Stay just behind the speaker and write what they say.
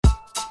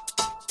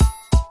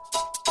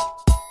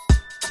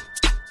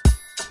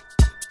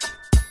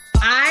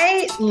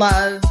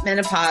love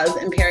menopause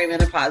and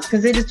perimenopause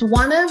because it is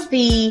one of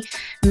the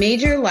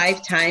major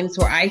lifetimes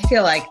where I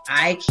feel like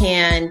I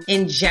can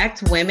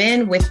inject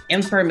women with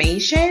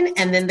information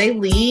and then they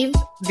leave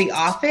the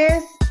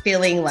office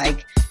feeling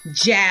like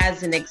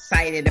jazzed and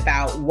excited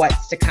about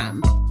what's to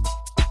come.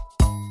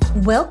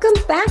 Welcome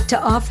back to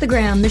Off the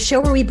Gram, the show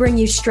where we bring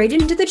you straight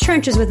into the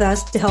trenches with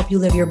us to help you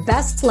live your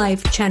best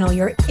life, channel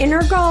your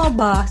inner girl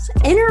boss,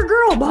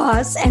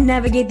 and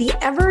navigate the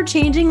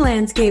ever-changing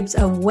landscapes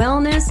of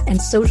wellness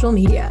and social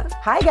media.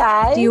 Hi,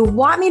 guys. Do you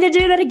want me to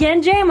do that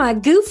again, Jam? I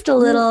goofed a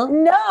little.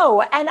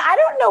 No, and I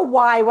don't know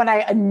why when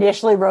I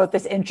initially wrote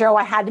this intro,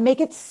 I had to make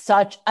it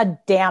such a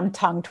damn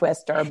tongue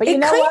twister. But you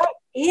know what?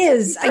 It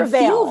is. I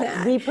feel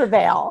that. We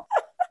prevail.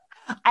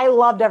 I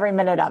loved every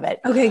minute of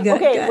it. Okay, good.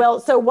 Okay, good. Well,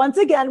 so once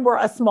again, we're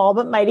a small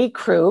but mighty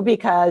crew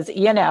because,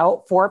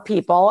 4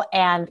 people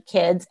and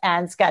kids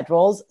and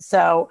schedules.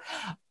 So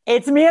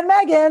it's me and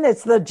Megan.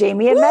 It's the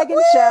Jamie and Megan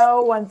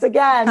show once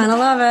again. Kind of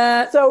love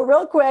it. So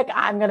real quick,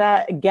 I'm going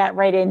to get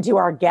right into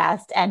our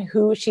guest and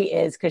who she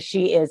is because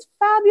she is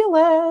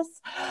fabulous.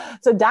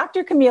 So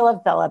Dr. Camilla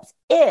Phillips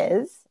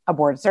is a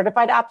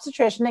board-certified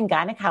obstetrician and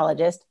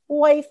gynecologist,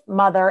 wife,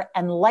 mother,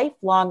 and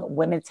lifelong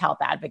women's health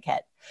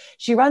advocate.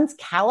 She runs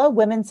Cala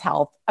Women's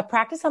Health, a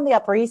practice on the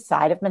Upper East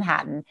Side of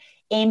Manhattan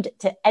aimed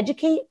to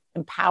educate,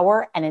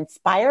 empower, and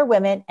inspire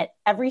women at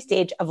every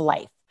stage of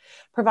life,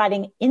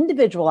 providing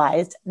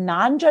individualized,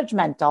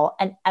 non-judgmental,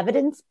 and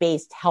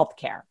evidence-based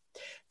healthcare.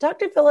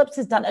 Dr. Phillips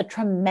has done a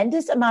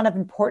tremendous amount of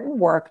important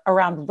work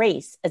around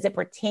race as it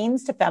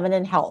pertains to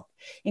feminine health,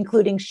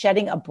 including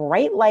shedding a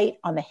bright light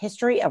on the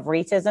history of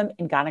racism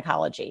in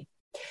gynecology.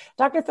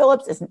 Dr.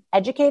 Phillips is an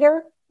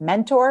educator,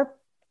 mentor,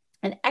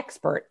 an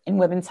expert in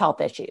women's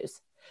health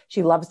issues.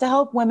 She loves to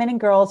help women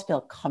and girls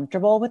feel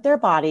comfortable with their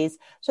bodies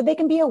so they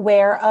can be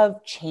aware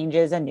of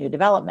changes and new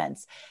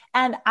developments.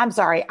 And I'm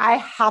sorry, I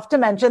have to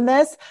mention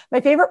this.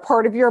 My favorite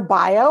part of your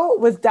bio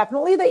was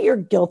definitely that your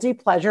guilty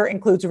pleasure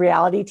includes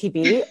reality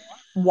TV.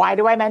 Why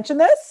do I mention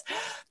this?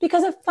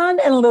 Because a fun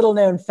and little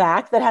known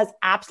fact that has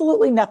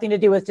absolutely nothing to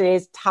do with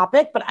today's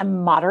topic, but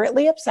I'm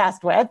moderately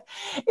obsessed with,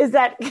 is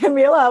that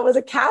Camilla was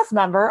a cast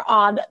member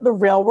on The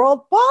Real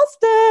World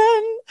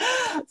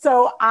Boston.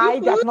 So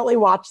I definitely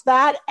watched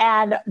that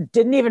and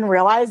didn't even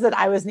realize that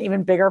I was an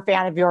even bigger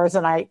fan of yours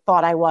than I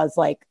thought I was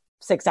like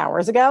 6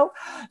 hours ago.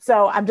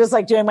 So I'm just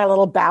like doing my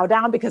little bow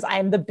down because I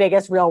am the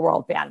biggest Real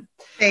World fan.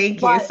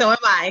 Thank you. So am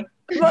I.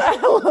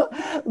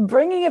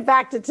 Bringing it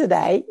back to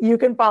today, you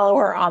can follow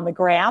her on the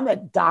gram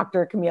at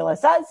Dr. Camilla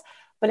Says.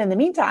 But in the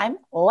meantime,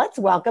 let's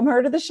welcome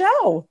her to the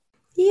show.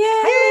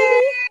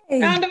 Yay!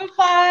 Round of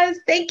applause.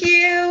 Thank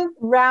you.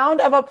 Round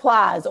of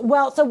applause.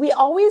 Well, so we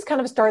always kind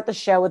of start the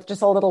show with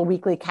just a little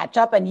weekly catch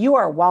up, and you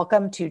are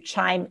welcome to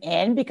chime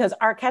in because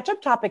our catch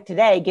up topic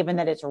today, given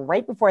that it's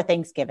right before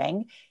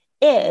Thanksgiving,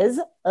 is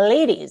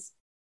ladies,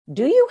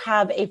 do you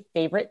have a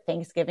favorite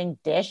Thanksgiving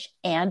dish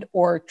and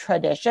or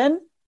tradition?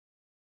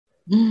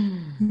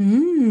 You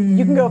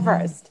can go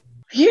first.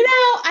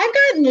 I've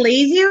gotten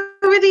lazy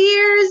over the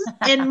years,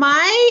 and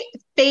my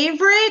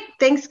favorite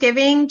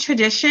Thanksgiving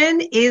tradition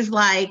is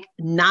like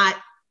not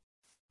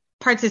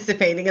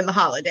participating in the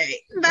holiday.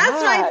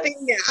 That's my thing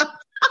now.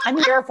 I'm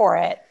here for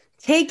it.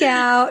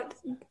 Takeout.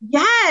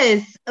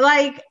 Yes.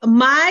 Like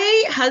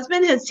my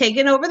husband has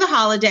taken over the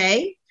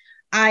holiday.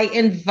 I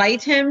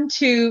invite him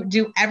to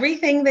do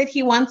everything that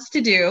he wants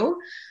to do.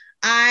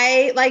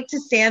 I like to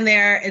stand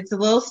there. It's a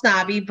little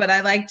snobby, but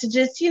I like to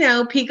just,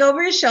 peek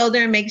over his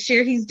shoulder and make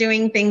sure he's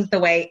doing things the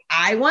way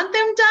I want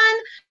them done.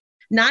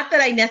 Not that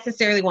I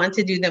necessarily want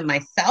to do them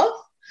myself,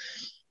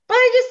 but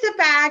I just sit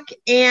back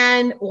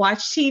and watch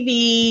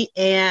TV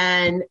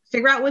and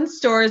figure out when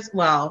stores,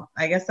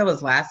 I guess that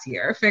was last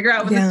year, figure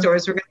out when the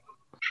stores were going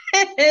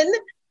to open.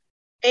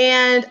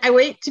 And I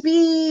wait to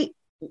be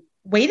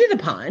waited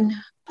upon.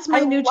 That's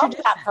my new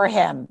tradition. That for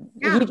him.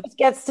 Yeah. He just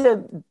gets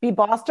to be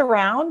bossed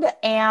around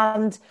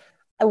and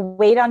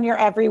wait on your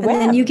every whim.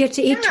 And then you get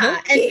to eat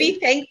turkey. And be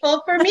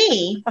thankful for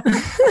me.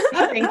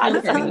 That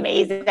is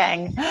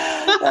amazing.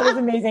 That is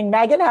amazing.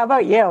 Megan, how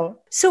about you?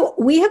 So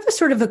we have a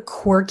sort of a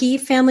quirky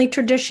family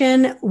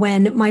tradition.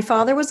 When my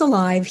father was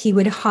alive, he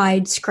would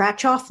hide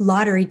scratch-off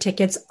lottery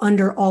tickets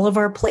under all of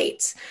our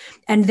plates.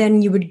 And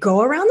then you would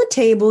go around the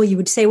table, you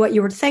would say what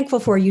you were thankful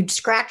for, you'd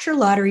scratch your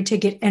lottery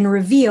ticket and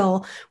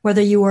reveal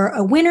whether you were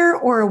a winner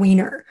or a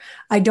wiener.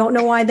 I don't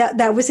know why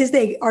that was his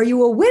thing. Are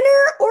you a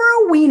winner or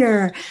a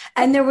wiener?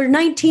 And there were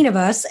 19 of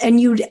us, and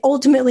you'd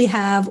ultimately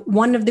have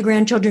one of the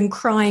grandchildren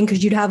crying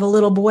because you'd have a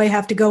little boy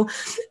have to go,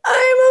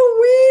 I'm a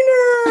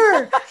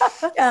wiener.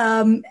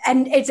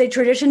 And it's a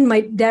tradition.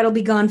 My dad will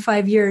be gone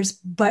 5 years,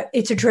 but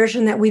it's a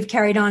tradition that we've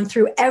carried on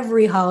through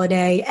every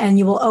holiday. And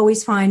you will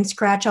always find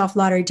scratch off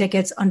lottery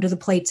tickets under the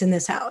plates in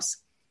this house.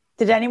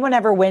 Did anyone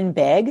ever win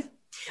big?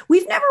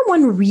 We've never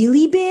won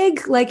really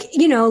big, like,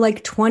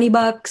 like $20,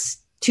 $2,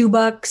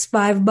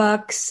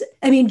 $5.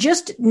 I mean,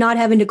 just not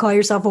having to call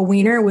yourself a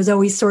wiener was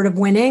always sort of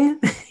winning,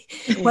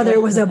 whether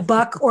it was a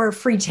buck or a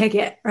free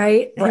ticket,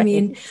 right? I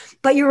mean,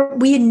 but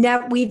we've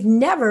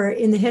never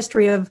in the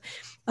history of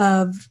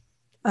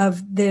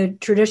of the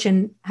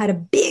tradition had a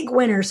big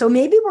winner. So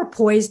maybe we're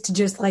poised to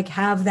just like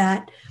have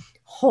that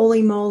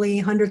holy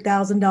moly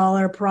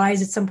 $100,000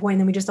 prize at some point,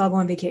 and then we just all go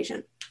on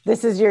vacation.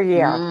 This is your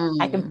year.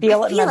 I can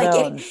feel it in my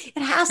bones.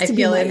 It has to I be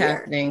feel my it year.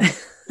 happening.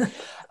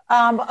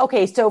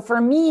 Okay. So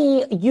for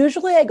me,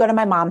 usually I go to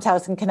my mom's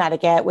house in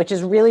Connecticut, which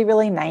is really,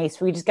 really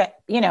nice. We just get,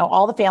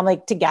 all the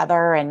family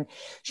together, and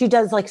she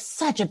does like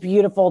such a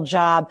beautiful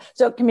job.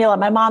 So Camila,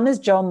 my mom is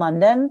Joan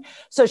London.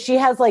 So she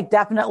has like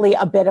definitely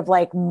a bit of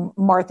like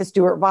Martha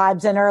Stewart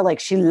vibes in her. Like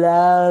she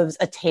loves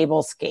a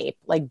tablescape.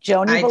 Like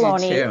Joni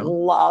Baloney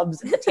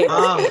loves a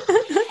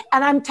tablescape.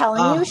 And I'm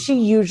telling you, she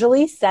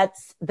usually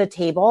sets the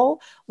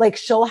table. Like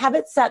she'll have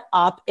it set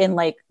up in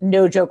like,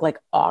 no joke, like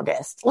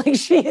August. Like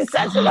she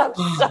sets it up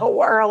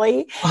so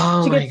early.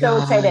 She gets so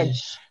excited.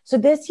 So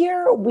this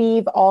year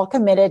we've all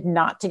committed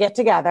not to get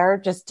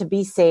together, just to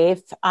be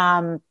safe.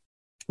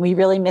 We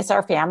really miss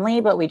our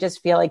family, but we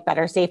just feel like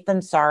better safe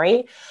than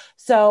sorry.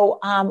 So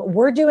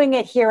we're doing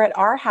it here at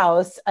our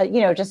house,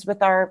 just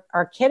with our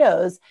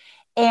kiddos.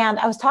 And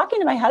I was talking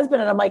to my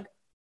husband and I'm like,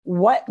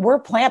 we're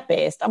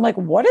plant-based. I'm like,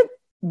 what are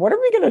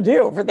we going to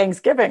do for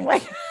Thanksgiving?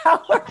 Like,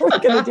 how are we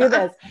going to do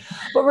this?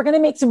 But we're going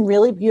to make some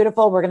really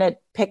beautiful, we're going to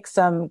pick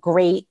some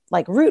great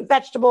like root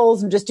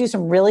vegetables and just do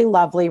some really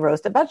lovely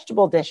roasted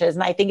vegetable dishes.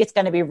 And I think it's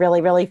going to be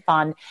really, really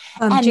fun.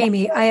 And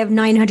Jamie, I have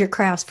 900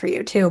 crafts for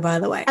you too, by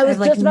the way. I have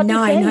like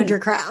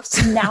 900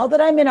 crafts. Now that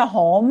I'm in a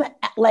home,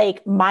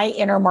 like my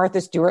inner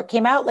Martha Stewart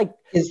came out. Like,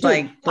 it's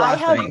like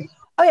blossoming.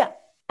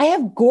 I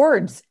have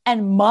gourds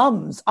and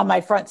mums on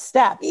my front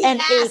step and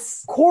a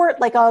corn,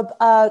 like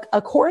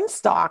a corn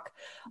stalk.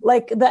 Who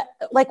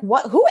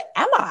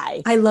am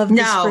I? I love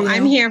this for you.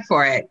 I'm here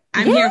for it.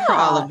 I'm here for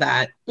all of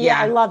that. Yeah,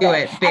 I love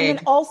it. Big. And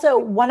then also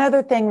one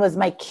other thing was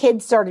my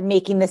kids started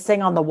making this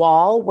thing on the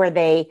wall where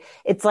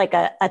it's like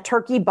a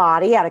turkey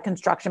body out of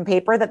construction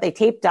paper that they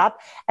taped up.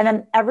 And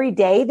then every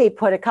day they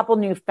put a couple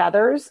new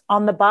feathers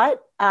on the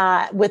butt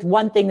with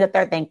one thing that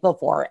they're thankful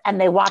for. And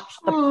they watch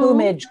the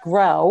plumage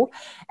grow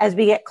as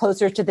we get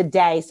closer to the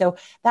day. So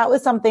that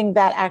was something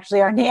that actually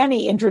our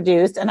nanny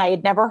introduced. And I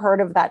had never heard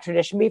of that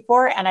tradition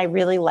before. And I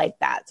really like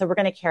that. So we're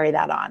going to carry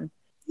that on.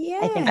 Yeah.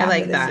 I think I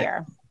like this that.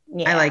 Year.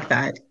 Yeah. I like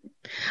that.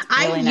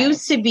 Really I nice.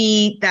 used to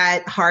be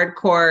that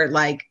hardcore,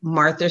 like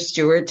Martha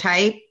Stewart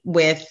type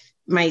with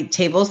my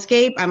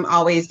tablescape. I'm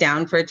always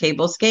down for a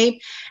tablescape.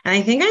 And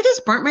I think I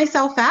just burnt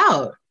myself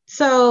out.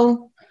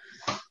 So,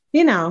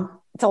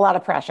 it's a lot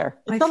of pressure.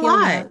 It's a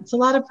lot. It's a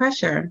lot of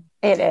pressure.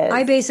 It is.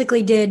 I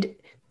basically did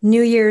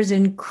New Year's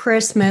and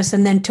Christmas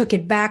and then took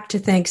it back to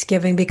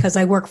Thanksgiving because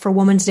I work for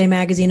Woman's Day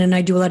magazine and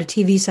I do a lot of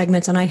TV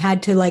segments and I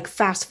had to like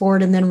fast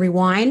forward and then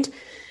rewind.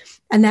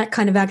 And that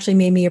kind of actually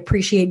made me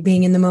appreciate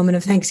being in the moment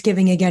of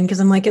Thanksgiving again, because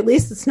I'm like, at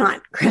least it's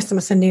not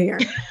Christmas and New Year.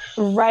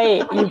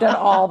 Right. You've done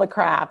all the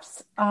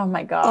crafts. Oh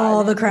my God.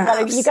 All the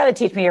crafts. You got to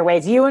teach me your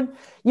ways. You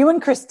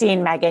and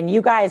Christine, Megan,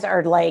 you guys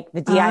are like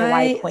the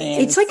DIY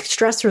queens. It's like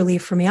stress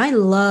relief for me. I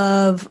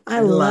love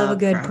a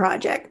good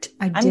project.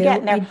 I'm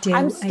getting there.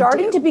 I'm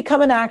starting to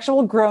become an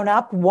actual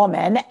grown-up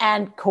woman.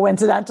 And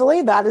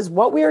coincidentally, that is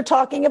what we are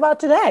talking about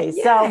today.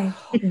 Yay. So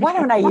why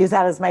don't I use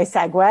that as my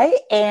segue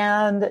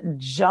and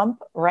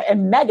jump right,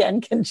 and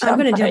Megan can jump I'm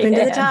going to jump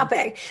into the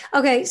topic.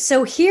 Okay.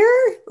 So here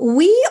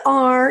we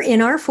are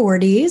in our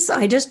 40s.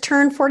 I just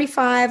turned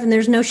 45 and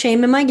there's no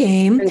shame in my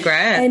game.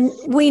 Congrats. And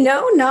we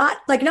know not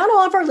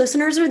all of our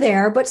listeners are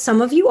there, but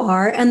some of you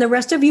are, and the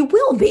rest of you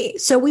will be.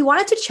 So we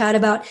wanted to chat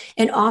about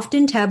an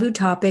often taboo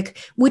topic,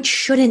 which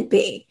shouldn't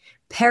be.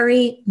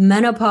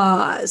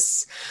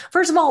 Perimenopause.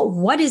 First of all,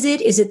 what is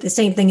it? Is it the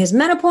same thing as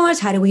menopause?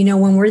 How do we know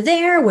when we're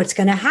there? What's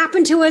going to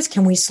happen to us?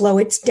 Can we slow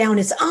it down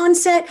its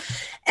onset?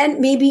 And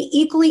maybe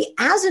equally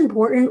as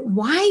important,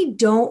 why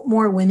don't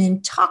more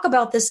women talk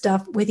about this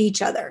stuff with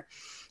each other?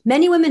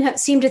 Many women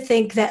seem to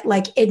think that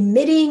like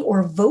admitting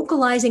or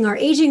vocalizing our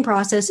aging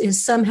process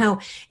is somehow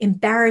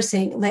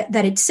embarrassing,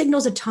 that it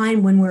signals a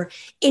time when we're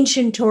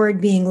inching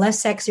toward being less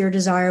sexy or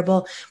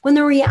desirable, when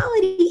the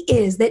reality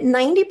is that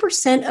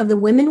 90% of the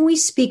women we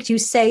speak to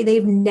say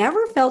they've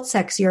never felt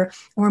sexier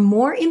or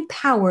more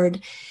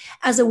empowered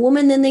as a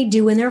woman than they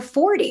do in their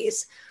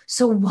 40s.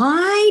 So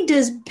why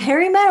does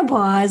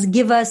perimenopause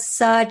give us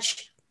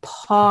such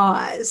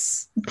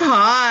pause?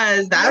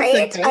 That's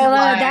right? I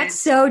love that's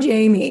so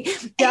Jamie.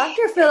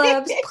 Dr.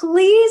 Phillips,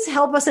 please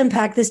help us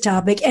unpack this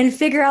topic and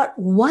figure out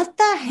what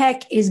the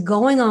heck is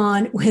going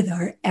on with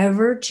our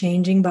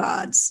ever-changing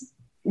bods.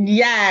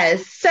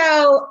 Yes.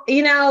 So,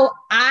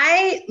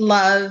 I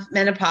love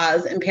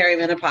menopause and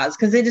perimenopause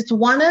because it is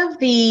one of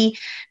the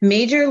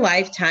major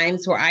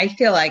lifetimes where I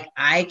feel like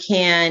I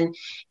can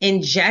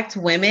inject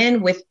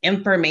women with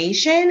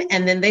information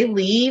and then they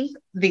leave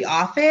the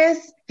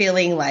office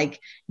feeling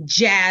like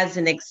jazzed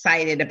and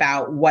excited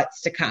about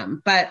what's to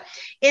come. But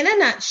in a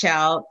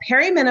nutshell,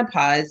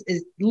 perimenopause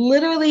is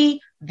literally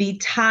the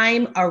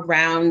time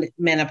around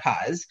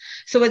menopause.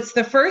 So it's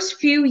the first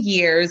few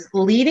years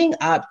leading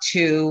up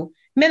to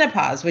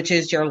menopause, which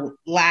is your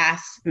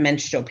last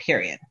menstrual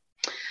period.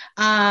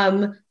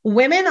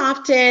 Women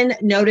often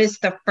notice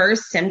the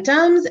first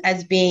symptoms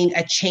as being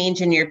a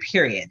change in your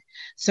period.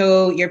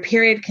 So your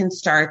period can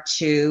start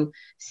to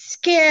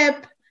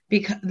skip,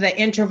 the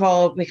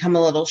interval become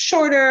a little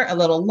shorter, a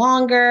little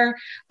longer.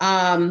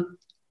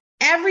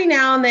 Every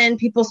now and then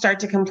people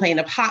start to complain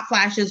of hot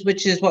flashes,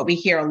 which is what we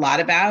hear a lot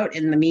about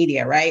in the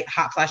media, right?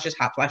 Hot flashes,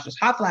 hot flashes,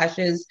 hot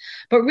flashes.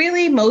 But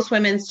really, most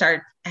women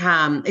start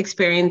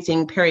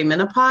experiencing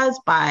perimenopause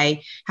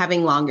by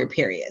having longer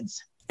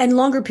periods. And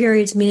longer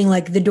periods meaning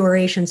like the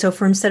duration. So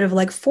for instead of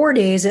like 4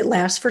 days, it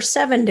lasts for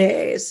 7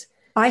 days.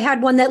 I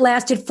had one that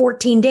lasted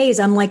 14 days.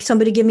 I'm like,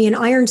 somebody give me an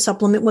iron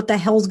supplement. What the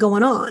hell's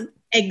going on?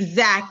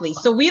 Exactly.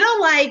 So we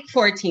don't like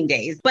 14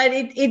 days, but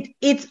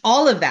it's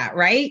all of that,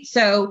 right?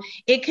 So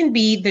it can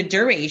be the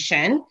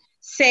duration.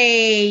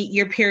 Say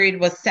your period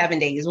was 7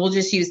 days. We'll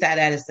just use that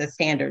as the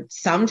standard.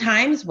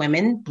 Sometimes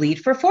women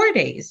bleed for 4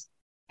 days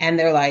and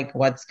they're like,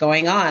 what's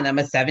going on? I'm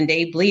a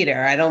 7-day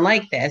bleeder. I don't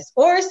like this.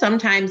 Or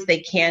sometimes they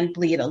can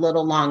bleed a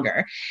little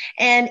longer.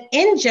 And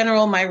in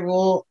general, my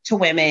rule to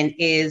women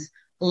is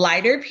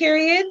lighter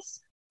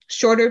periods,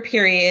 shorter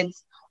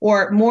periods,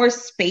 or more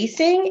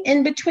spacing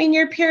in between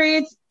your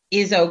periods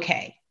is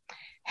okay.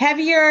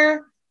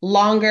 Heavier,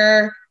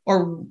 longer,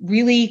 or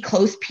really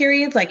close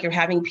periods, like you're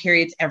having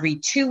periods every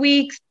 2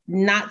 weeks,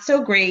 not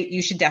so great.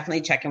 You should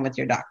definitely check in with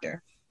your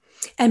doctor.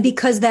 And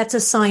because that's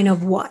a sign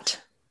of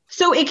what?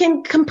 So it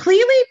can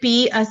completely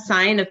be a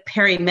sign of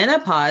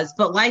perimenopause,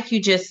 but like you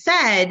just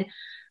said,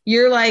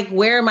 you're like,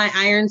 where are my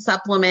iron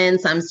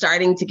supplements? I'm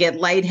starting to get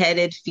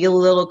lightheaded, feel a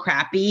little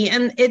crappy.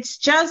 And it's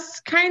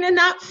just kind of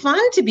not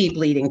fun to be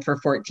bleeding for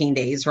 14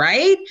 days,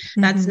 right?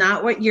 Mm-hmm. That's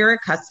not what you're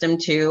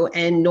accustomed to,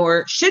 and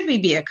nor should we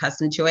be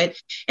accustomed to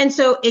it. And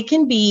so it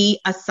can be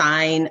a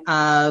sign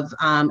of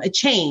a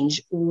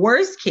change.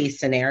 Worst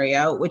case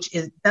scenario,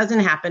 doesn't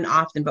happen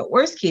often, but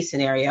worst case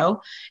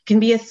scenario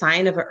can be a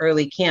sign of an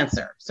early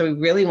cancer. So we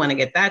really want to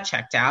get that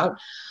checked out.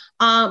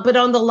 But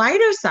on the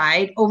lighter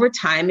side, over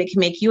time, it can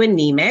make you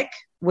anemic,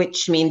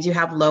 which means you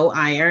have low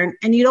iron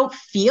and you don't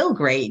feel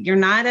great. You're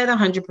not at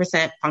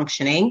 100%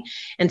 functioning.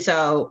 And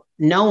so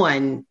no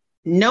one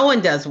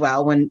does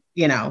well when,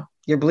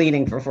 you're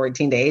bleeding for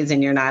 14 days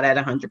and you're not at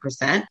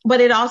 100%.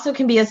 But it also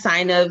can be a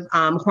sign of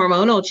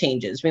hormonal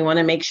changes. We want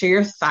to make sure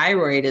your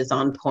thyroid is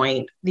on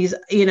point. These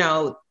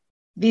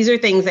are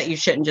things that you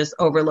shouldn't just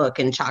overlook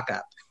and chalk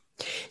up.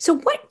 So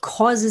what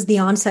causes the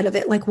onset of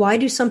it? Like, why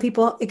do some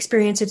people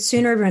experience it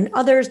sooner than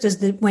others?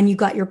 When you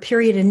got your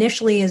period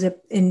initially, is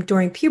it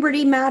during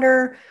puberty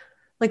matter?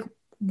 Like,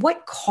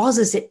 what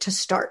causes it to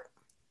start?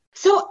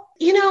 So,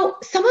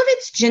 some of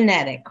it's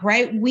genetic,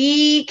 right?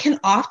 We can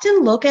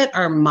often look at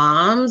our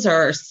moms or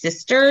our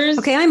sisters.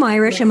 Okay, I'm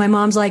Irish and my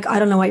mom's like, I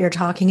don't know what you're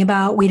talking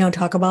about. We don't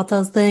talk about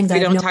those things. We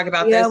don't talk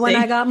about those things. When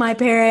I got my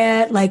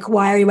period, like,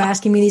 why are you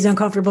asking me these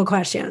uncomfortable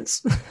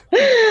questions?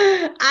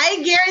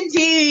 I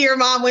guarantee you your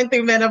mom went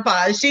through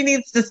menopause. She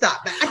needs to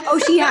stop that. Oh,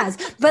 she has.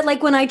 But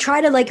like when I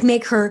try to like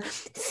make her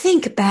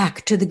think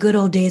back to the good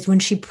old days when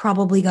she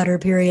probably got her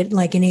period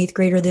like in 8th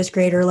grade or this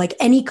grade or like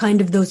any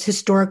kind of those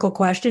historical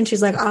questions,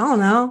 she's like, I don't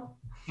know.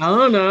 I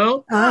love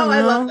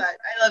that.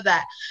 I love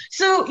that.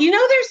 So,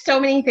 there's so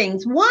many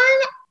things. One,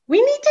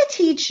 we need to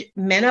teach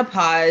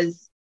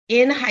menopause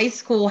in high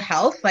school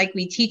health like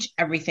we teach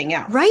everything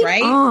else.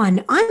 Right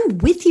on. I'm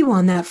with you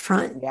on that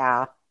front.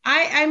 Yeah.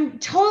 I'm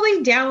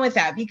totally down with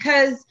that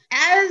because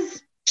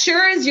as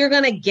sure as you're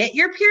going to get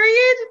your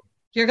period,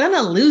 you're going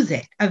to lose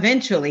it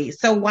eventually.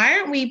 So why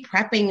aren't we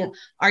prepping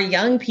our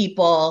young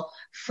people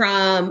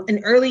from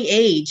an early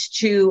age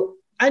to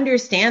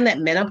understand that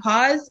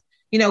menopause,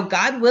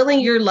 God willing,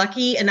 you're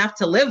lucky enough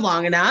to live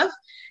long enough,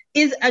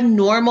 is a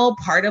normal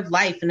part of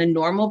life and a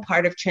normal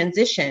part of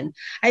transition.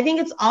 I think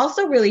it's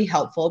also really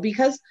helpful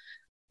because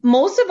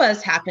most of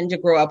us happen to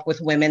grow up with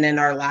women in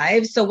our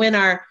lives. So when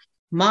our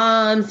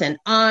moms and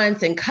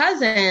aunts and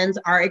cousins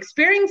are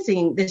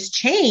experiencing this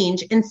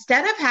change,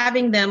 instead of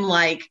having them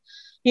like,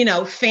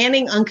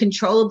 fanning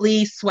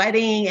uncontrollably,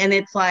 sweating, and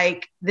it's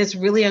like this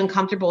really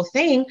uncomfortable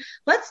thing,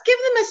 let's give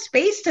them a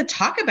space to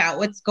talk about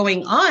what's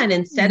going on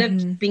instead of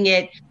keeping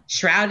it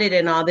shrouded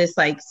in all this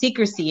like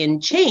secrecy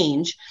and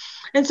change.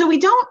 And so we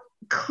don't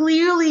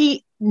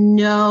clearly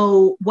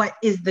know what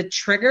is the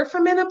trigger for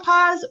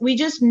menopause. We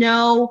just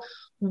know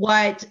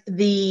what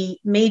the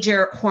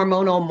major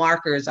hormonal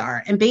markers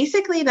are. And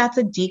basically that's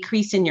a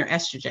decrease in your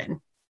estrogen.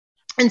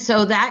 And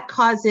so that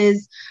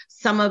causes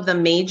some of the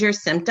major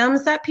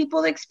symptoms that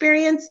people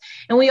experience.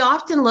 And we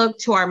often look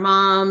to our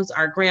moms,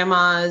 our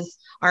grandmas,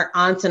 our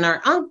aunts and I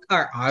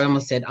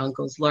almost said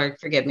uncles, Lord,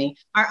 forgive me,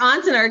 our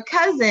aunts and our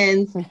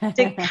cousins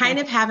to kind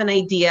of have an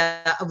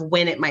idea of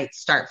when it might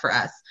start for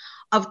us.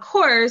 Of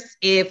course,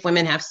 if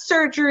women have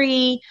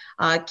surgery,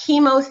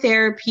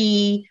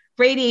 chemotherapy,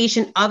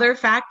 radiation, other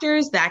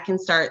factors that can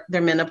start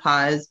their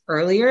menopause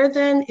earlier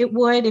than it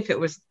would if it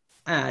was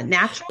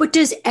natural. But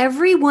does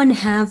everyone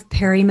have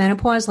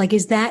perimenopause? Like,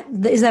 is that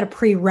a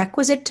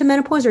prerequisite to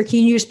menopause, or can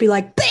you just be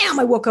like, bam,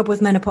 I woke up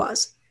with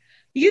menopause?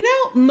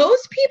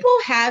 Most people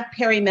have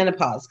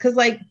perimenopause because,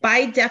 like,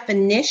 by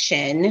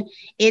definition,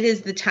 it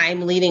is the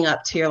time leading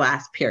up to your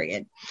last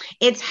period.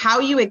 It's how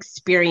you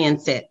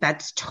experience it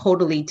that's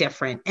totally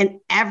different. And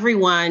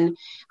everyone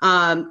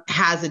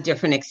has a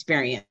different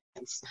experience.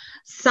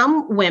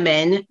 Some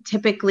women,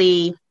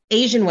 typically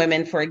Asian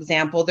women, for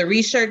example, the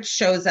research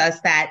shows us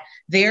that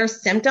their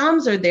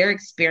symptoms or their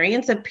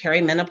experience of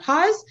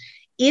perimenopause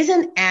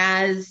isn't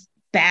as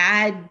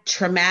bad,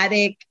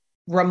 traumatic,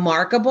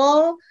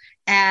 remarkable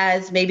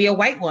as maybe a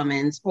white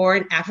woman's or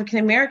an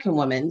African-American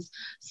woman's.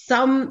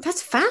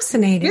 That's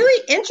fascinating.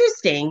 Really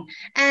interesting.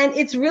 And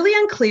it's really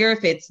unclear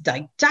if it's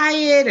like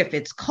diet, if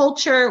it's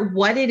culture,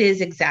 what it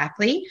is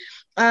exactly.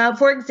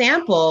 For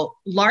example,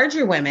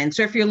 larger women.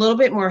 So if you're a little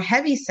bit more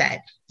heavy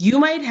set, you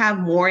might have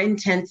more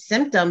intense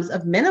symptoms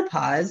of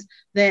menopause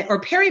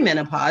or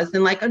perimenopause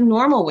than like a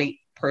normal weight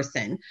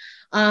person.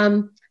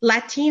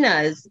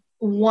 Latinas,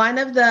 one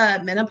of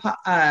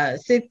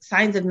the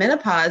signs of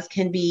menopause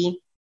can be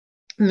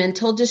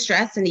mental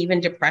distress and even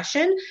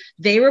depression.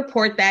 They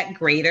report that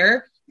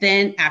greater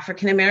than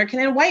African-American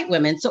and white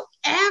women. So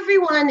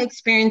everyone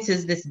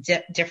experiences this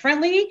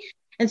differently.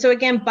 And so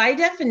again, by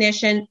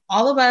definition,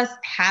 all of us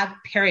have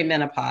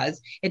perimenopause.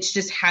 It's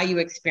just how you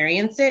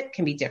experience it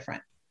can be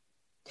different.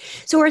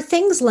 So are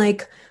things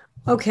like,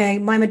 okay,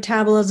 my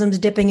metabolism's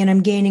dipping and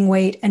I'm gaining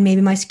weight and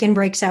maybe my skin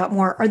breaks out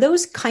more, are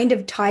those kind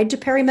of tied to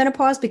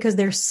perimenopause because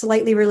they're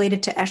slightly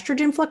related to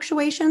estrogen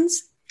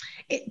fluctuations?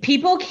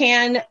 People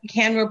can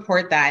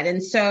report that.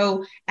 And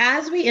so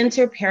as we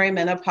enter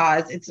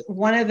perimenopause, it's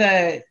one of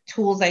the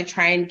tools I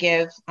try and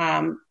give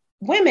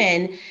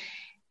women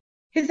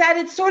is that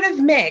it's sort of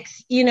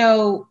mixed.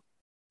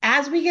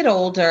 As we get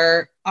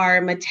older,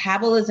 our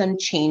metabolism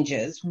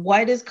changes.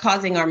 What is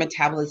causing our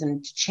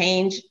metabolism to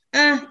change?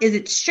 Is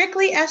it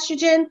strictly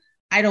estrogen?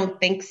 I don't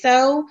think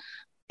so.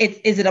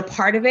 Is it a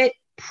part of it?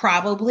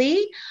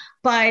 Probably.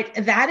 But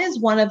that is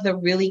one of the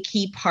really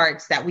key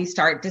parts that we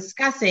start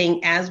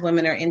discussing as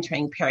women are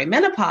entering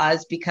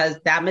perimenopause, because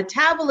that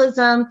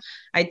metabolism,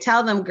 I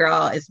tell them,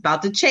 girl, it's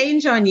about to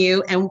change on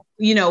you. And,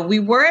 we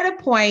were at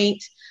a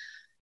point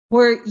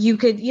where you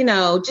could,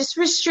 just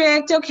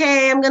restrict,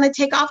 okay, I'm going to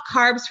take off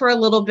carbs for a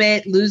little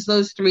bit, lose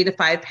those 3 to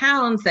 5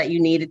 pounds that you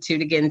needed to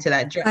get into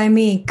that dress. I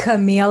mean,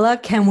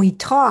 Camila, can we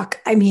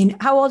talk? I mean,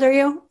 how old are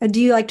you? Do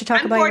you like to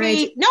talk about your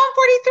age? No, I'm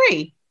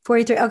 43.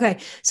 43. Okay.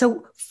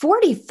 So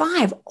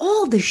 45,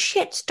 all the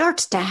shit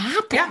starts to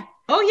happen. Yeah.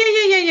 Oh,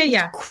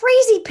 yeah.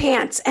 Crazy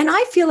pants. And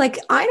I feel like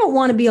I don't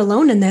want to be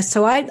alone in this.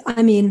 So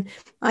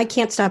I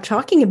can't stop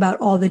talking about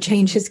all the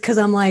changes because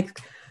I'm like,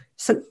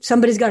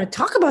 somebody's got to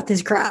talk about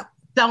this crap.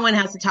 Someone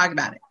has to talk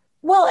about it.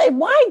 Well,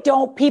 why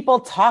don't people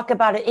talk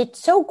about it? It's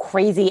so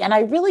crazy. And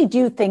I really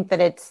do think that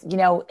it's,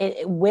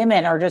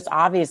 women are just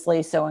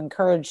obviously so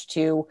encouraged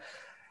to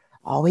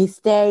always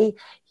stay,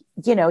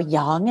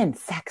 young and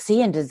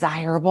sexy and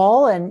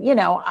desirable. And,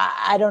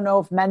 I don't know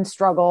if men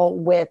struggle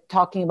with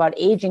talking about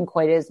aging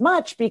quite as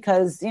much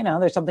because,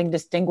 there's something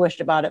distinguished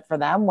about it for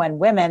them. When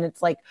women,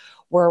 it's like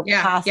we're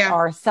past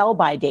our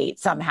sell-by date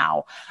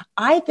somehow.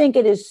 I think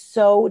it is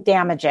so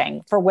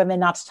damaging for women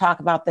not to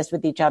talk about this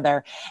with each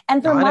other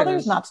and for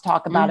mothers not to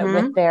talk about it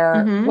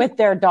with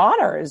their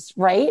daughters,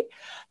 right?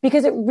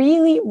 Because it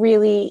really,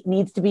 really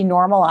needs to be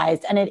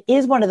normalized. And it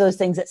is one of those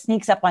things that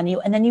sneaks up on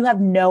you and then you have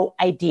no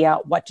idea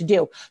what to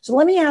do. So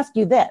let me ask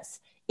you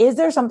this. Is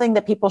there something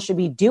that people should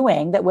be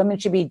doing, that women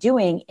should be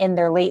doing in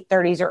their late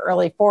 30s or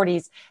early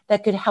 40s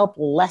that could help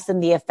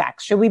lessen the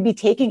effects? Should we be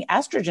taking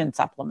estrogen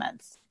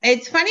supplements?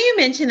 It's funny you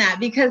mention that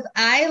because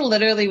I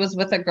literally was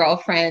with a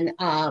girlfriend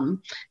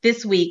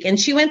this week and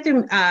she went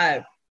through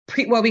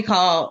what we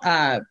call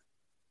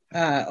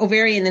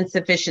ovarian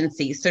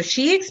insufficiency. So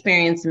she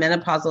experienced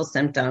menopausal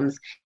symptoms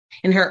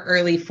in her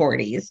early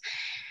 40s.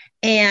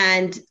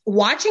 And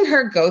watching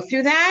her go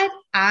through that,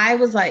 I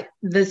was like,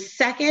 the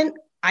second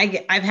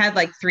I've had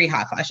like 3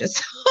 hot flashes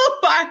so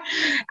far.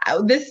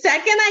 The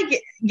second I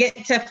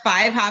get to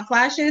 5 hot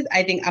flashes,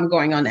 I think I'm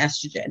going on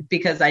estrogen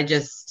because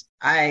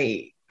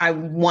I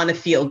want to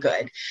feel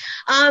good.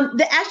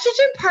 The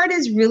estrogen part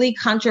is really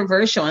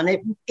controversial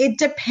and it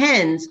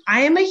depends.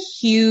 I am a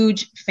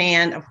huge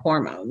fan of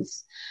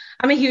hormones.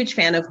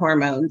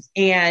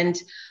 And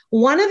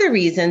one of the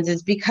reasons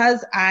is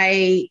because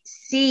I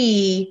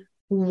see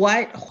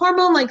what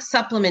hormone like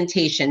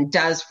supplementation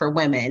does for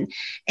women.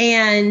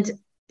 And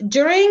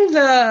during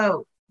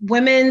the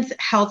women's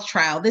health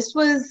trial, this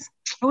was,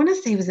 I want to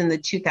say it was in the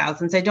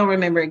 2000s. I don't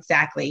remember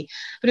exactly,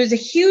 but it was a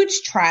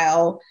huge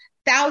trial,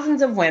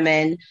 thousands of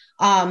women.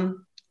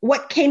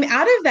 What came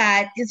out of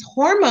that is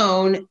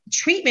hormone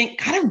treatment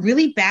got a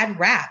really bad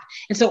rap.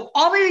 And so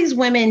all of these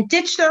women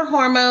ditched their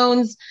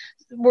hormones,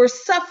 were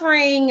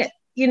suffering,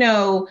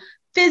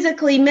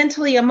 physically,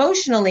 mentally,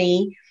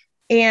 emotionally.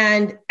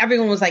 And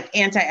everyone was like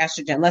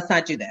anti-estrogen. Let's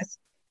not do this.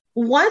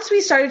 Once we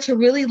started to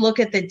really look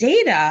at the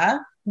data,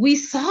 we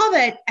saw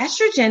that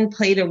estrogen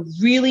played a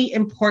really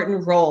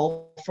important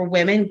role for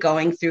women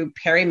going through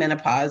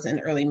perimenopause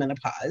and early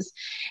menopause.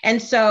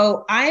 And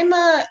so I'm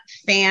a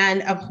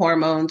fan of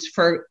hormones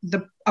for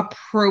the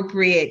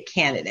appropriate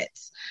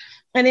candidates.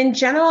 And in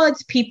general,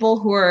 it's people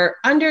who are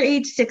under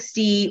age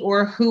 60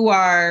 or who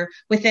are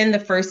within the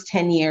first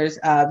 10 years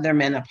of their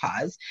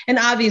menopause. And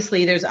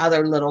obviously, there's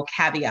other little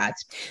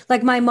caveats.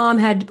 Like my mom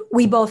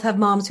we both have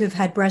moms who have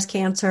had breast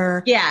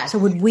cancer. Yeah. So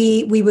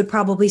we would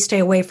probably stay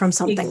away from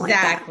something like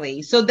that.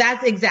 Exactly. So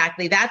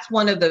that's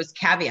one of those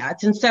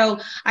caveats. And so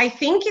I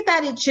think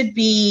that it should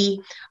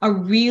be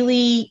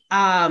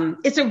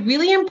it's a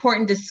really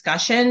important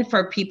discussion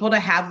for people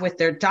to have with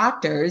their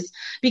doctors,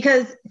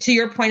 because to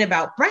your point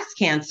about breast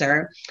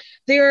cancer,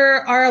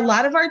 there are a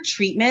lot of our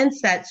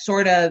treatments that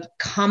sort of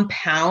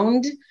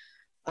compound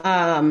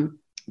the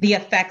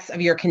effects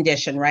of your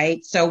condition,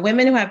 right? So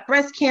women who have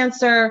breast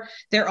cancer,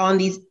 they're on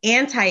these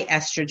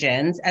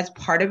anti-estrogens as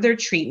part of their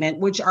treatment,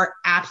 which are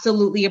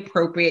absolutely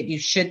appropriate. You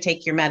should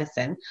take your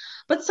medicine.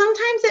 But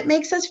sometimes it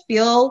makes us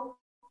feel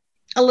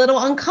a little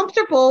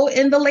uncomfortable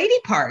in the lady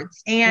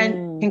parts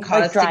and can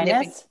cause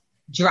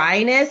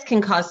dryness,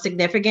 can cause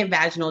significant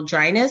vaginal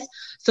dryness.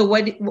 So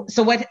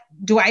what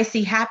do I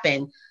see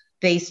happen?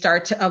 They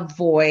start to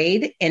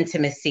avoid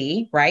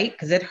intimacy, right?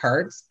 Because it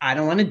hurts. I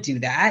don't want to do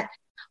that.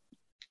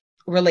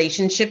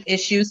 Relationship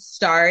issues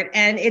start,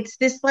 and it's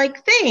this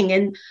like thing.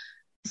 And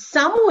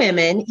some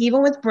women,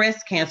 even with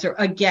breast cancer,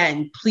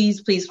 again,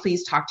 please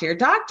talk to your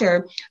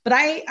doctor. But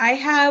I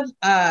have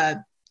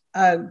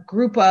a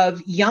group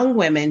of young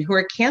women who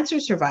are cancer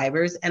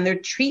survivors, and their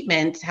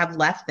treatments have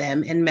left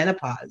them in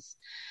menopause.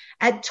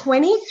 At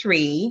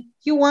 23,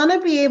 you want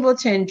to be able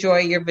to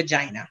enjoy your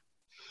vagina.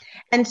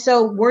 And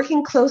so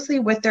working closely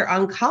with their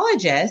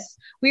oncologists,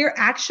 we are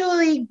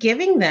actually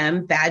giving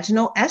them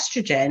vaginal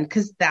estrogen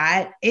because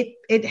that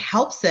it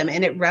helps them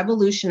and it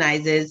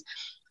revolutionizes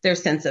their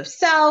sense of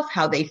self,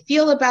 how they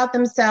feel about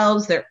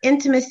themselves, their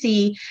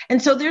intimacy. And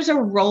so there's a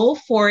role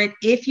for it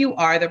if you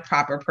are the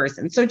proper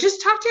person. So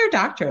just talk to your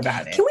doctor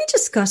about it. Can we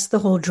discuss the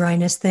whole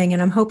dryness thing?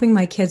 And I'm hoping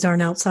my kids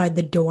aren't outside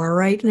the door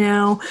right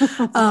now.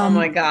 Oh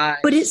my God.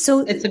 But it's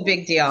a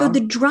big deal. So the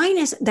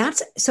dryness,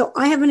 so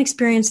I haven't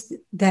experienced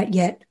that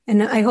yet.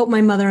 And I hope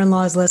my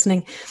mother-in-law is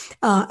listening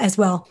as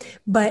well.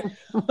 But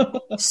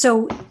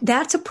so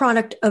that's a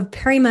product of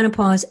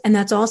perimenopause. And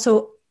that's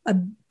also a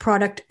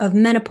product of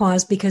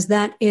menopause because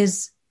that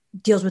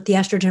deals with the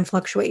estrogen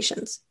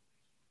fluctuations.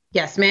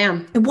 Yes,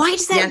 ma'am. And why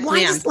does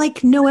does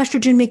like no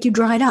estrogen make you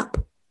dried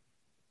up?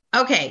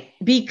 Okay,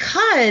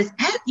 because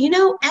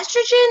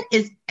estrogen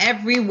is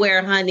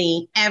everywhere,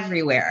 honey,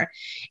 everywhere.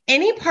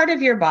 Any part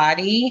of your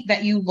body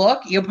that you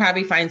look, you'll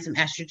probably find some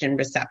estrogen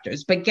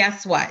receptors. But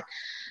guess what?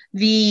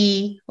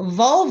 The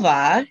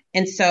vulva,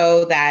 and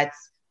so that's,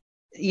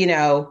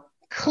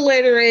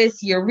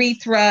 clitoris,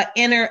 urethra,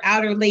 inner,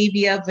 outer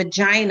labia,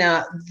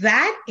 vagina,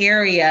 that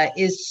area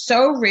is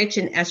so rich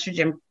in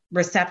estrogen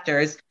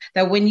receptors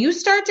that when you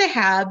start to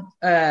have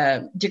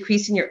a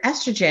decrease in your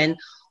estrogen,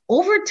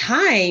 over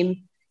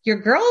time, your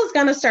girl is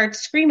going to start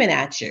screaming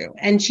at you.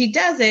 And she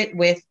does it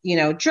with,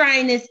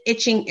 dryness,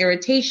 itching,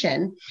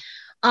 irritation.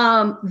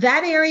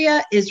 That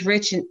area is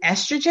rich in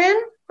estrogen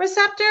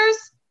receptors,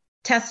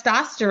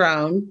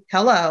 testosterone.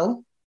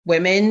 Hello.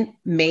 Women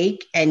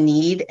make and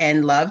need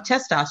and love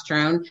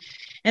testosterone,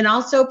 and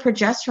also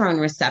progesterone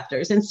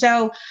receptors. And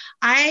so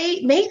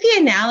I make the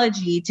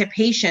analogy to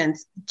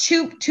patients,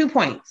 two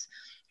points.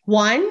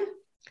 One,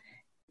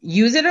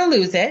 use it or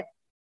lose it.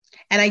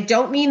 And I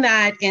don't mean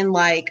that in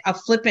like a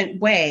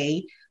flippant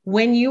way.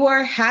 When you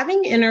are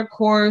having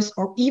intercourse,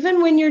 or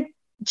even when you're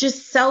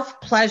just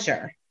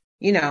self-pleasure,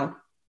 doing a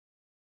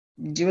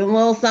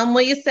little something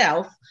with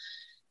yourself,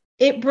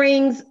 it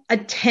brings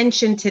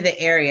attention to the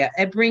area.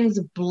 It brings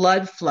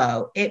blood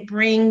flow. It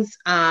brings,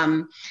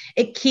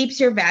 it keeps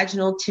your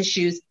vaginal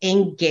tissues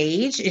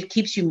engaged. It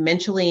keeps you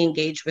mentally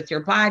engaged with your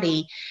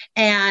body.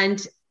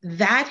 And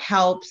that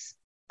helps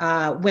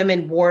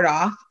women ward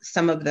off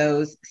some of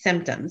those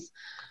symptoms.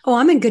 Oh,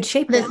 I'm in good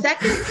shape. The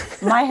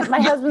second, my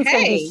husband's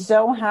going to be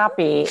so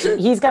happy.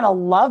 He's going to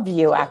love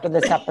you after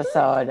this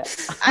episode.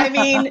 I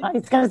mean,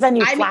 he's going to send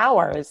you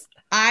flowers.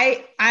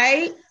 I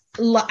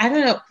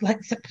don't know.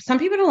 Like some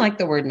people don't like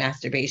the word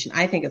masturbation.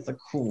 I think it's a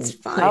cool. It's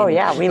fine. Oh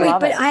yeah, we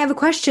love it. But I have a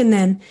question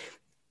then.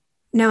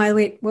 Now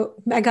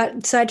I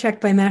got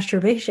sidetracked by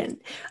masturbation.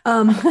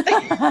 So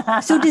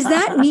does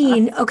that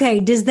mean,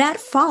 does that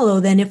follow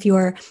then if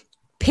you're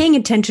paying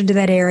attention to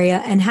that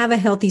area and have a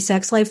healthy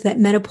sex life, that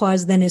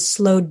menopause then is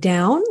slowed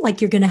down? Like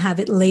you're going to have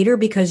it later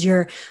because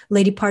your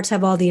lady parts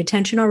have all the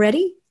attention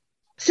already?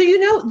 So,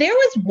 there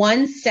was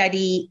one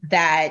study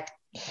that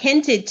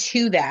hinted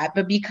to that,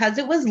 but because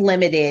it was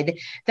limited,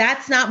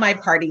 that's not my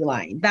party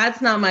line.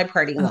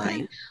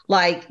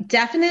 Like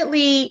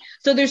definitely.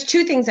 So there's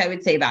two things I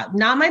would say about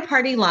not my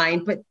party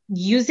line, but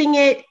using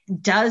it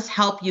does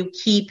help you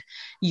keep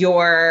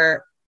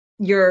your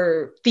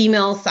your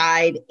female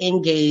side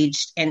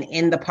engaged and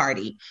in the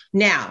party.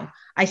 Now,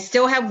 I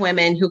still have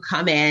women who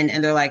come in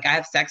and they're like, I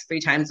have sex 3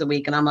 times a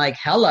week. And I'm like,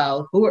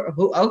 hello,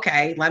 who,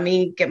 okay, let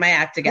me get my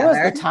act together.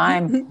 Who has the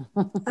time?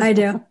 I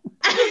do.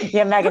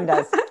 Yeah, Megan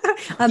does.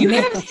 You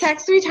have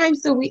sex 3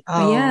 times a week?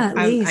 Oh, yeah,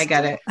 at least. I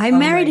get it. I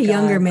married a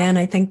younger man.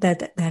 I think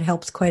that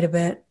helps quite a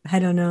bit. I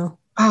don't know.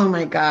 Oh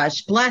my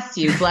gosh. Bless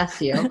you.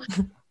 Bless you.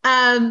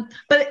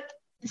 But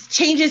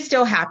changes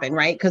still happen,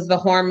 right? Because the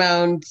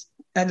hormones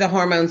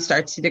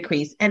start to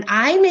decrease. And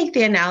I make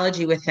the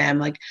analogy with them,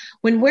 like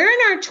when we're in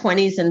our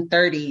 20s and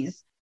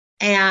 30s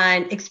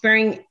and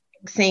experiencing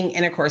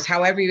intercourse,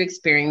 however you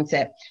experience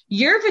it,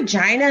 your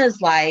vagina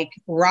is like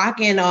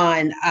rocking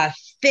on a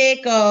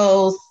thick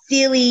old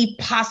silly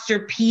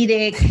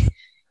Posturepedic,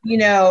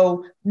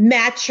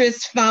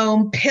 mattress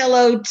foam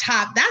pillow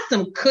top. That's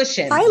some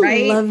cushion.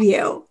 I love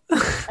you.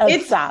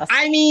 That's what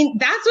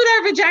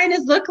our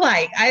vaginas look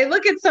like. I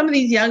look at some of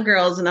these young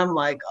girls and I'm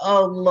like,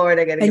 oh Lord,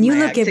 I gotta get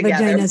my act together. And you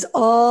look at vaginas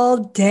all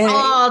day.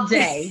 All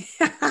day.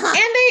 And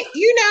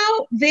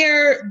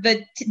they're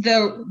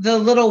the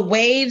little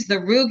waves, the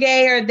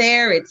rugae are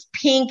there. It's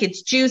pink,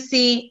 it's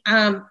juicy.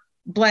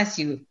 Bless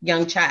you,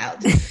 young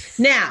child.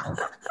 Now,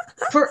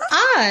 for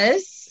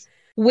us,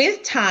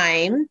 with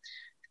time,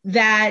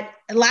 that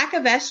lack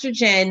of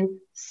estrogen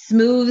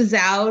smooths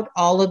out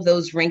all of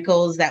those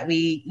wrinkles that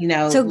we,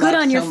 so good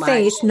on your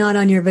face, not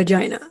on your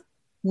vagina.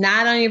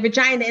 Not on your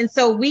vagina. And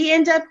so we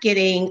end up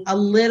getting a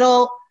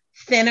little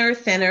thinner.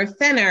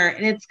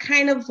 And it's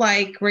kind of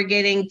like we're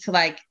getting to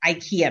like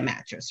IKEA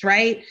mattress,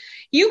 right?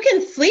 You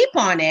can sleep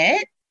on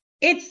it.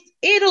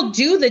 It'll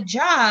do the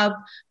job,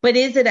 but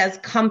is it as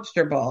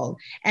comfortable?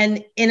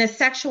 And in a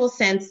sexual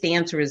sense, the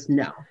answer is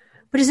no.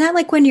 But is that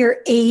like when you're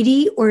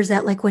 80 or is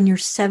that like when you're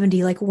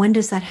 70? Like when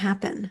does that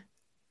happen?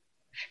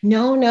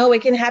 No,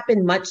 it can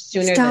happen much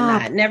sooner than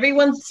that. And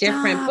everyone's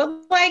different.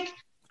 But like,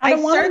 I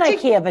don't want an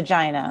IKEA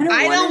vagina.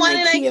 I don't want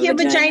an IKEA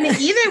vagina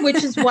either,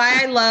 which is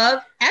why I love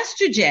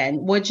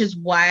estrogen, which is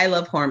why I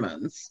love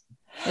hormones.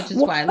 Which is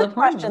why I love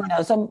question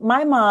though. So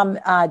my mom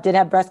did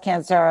have breast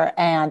cancer,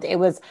 and it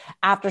was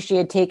after she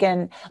had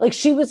taken, like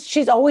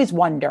she's always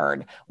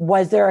wondered,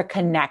 was there a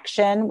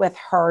connection with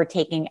her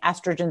taking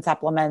estrogen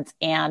supplements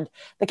and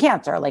the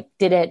cancer? Like,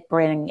 did it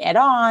bring it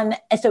on?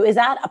 So is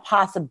that a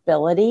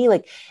possibility?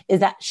 Like, is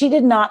that she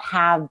did not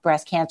have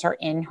breast cancer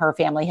in her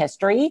family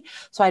history?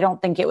 So I don't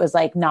think it was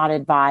like not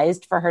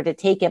advised for her to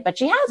take it, but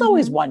she has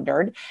always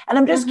wondered. And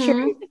I'm just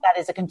curious if that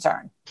is a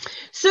concern.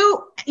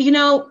 So,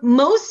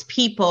 most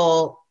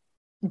people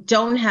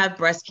don't have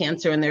breast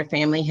cancer in their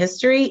family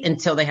history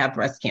until they have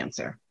breast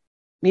cancer.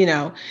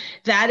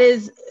 That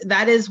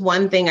is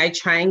one thing I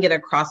try and get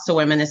across to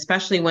women,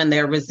 especially when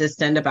they're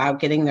resistant about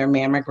getting their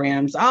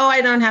mammograms. Oh,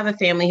 I don't have a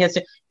family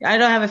history. I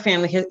don't have a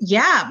family history.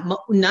 Yeah,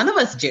 none of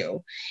us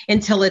do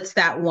until it's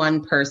that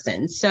one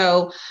person.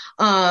 So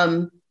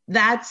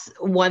that's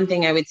one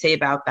thing I would say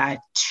about that.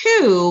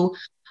 Two,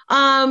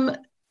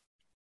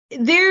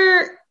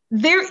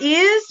 there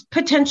is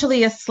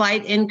potentially a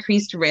slight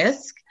increased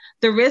risk.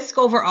 The risk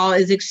overall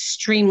is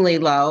extremely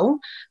low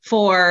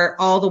for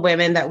all the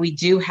women that we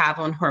do have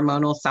on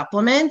hormonal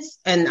supplements.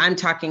 And I'm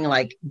talking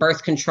like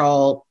birth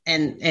control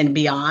and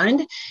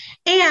beyond.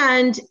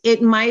 And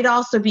it might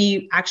also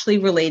be actually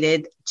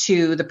related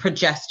to the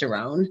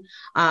progesterone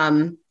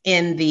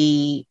in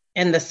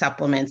the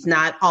supplements,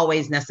 not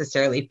always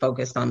necessarily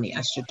focused on the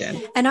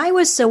estrogen. And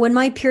when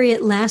my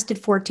period lasted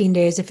 14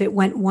 days, if it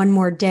went one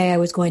more day, I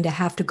was going to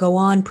have to go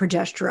on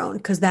progesterone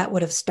because that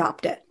would have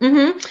stopped it.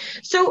 Mm-hmm.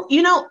 So,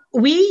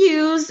 we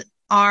use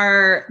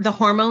the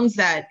hormones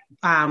that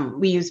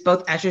we use,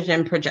 both estrogen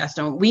and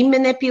progesterone. We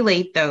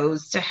manipulate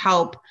those to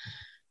help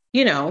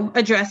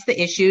address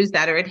the issues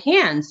that are at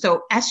hand.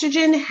 So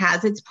estrogen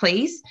has its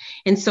place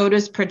and so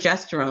does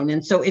progesterone.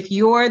 And so if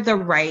you're the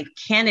right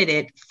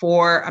candidate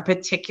for a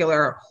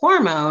particular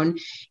hormone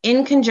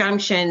in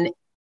conjunction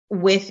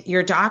with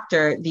your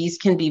doctor, these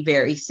can be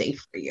very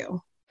safe for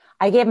you.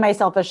 I gave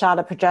myself a shot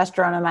of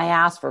progesterone in my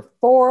ass for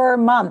 4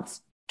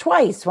 months.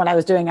 Twice when I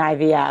was doing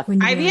IVF.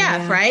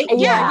 IVF, right?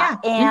 Yeah.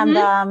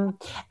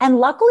 And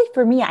luckily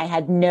for me, I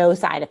had no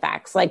side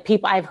effects. Like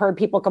I've heard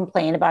people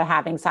complain about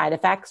having side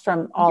effects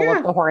from all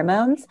of the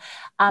hormones.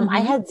 I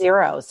had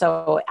zero.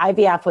 So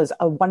IVF was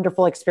a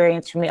wonderful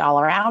experience for me all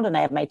around. And I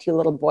have my 2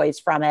 little boys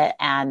from it.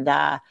 And,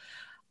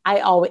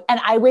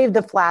 I wave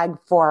the flag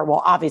for,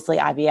 well, obviously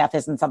IVF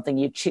isn't something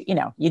you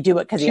do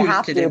it because you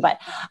have to, but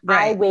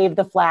I wave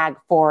the flag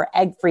for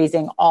egg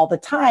freezing all the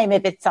time.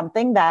 If it's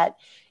something that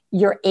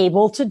you're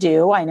able to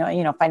do. I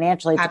know,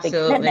 financially it's a big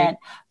commitment,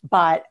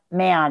 but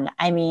man,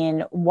 I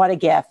mean, what a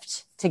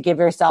gift to give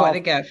yourself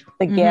the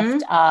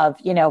gift of,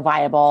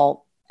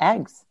 viable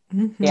eggs.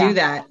 Mm-hmm.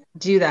 Yeah.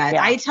 Do that.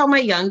 Yeah. I tell my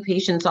young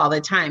patients all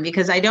the time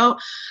because I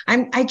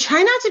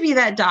try not to be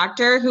that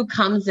doctor who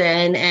comes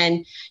in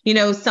and,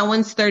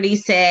 someone's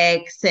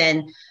 36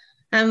 and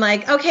I'm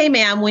like, okay,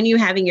 ma'am, when you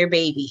having your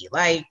baby?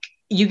 Like,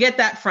 you get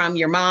that from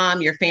your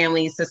mom, your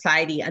family,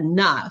 society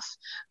enough.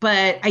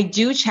 but I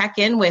do check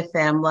in with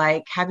them.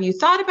 Like, have you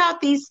thought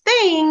about these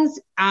things?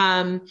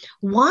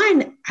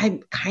 One,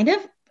 I'm kind of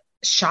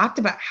shocked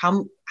about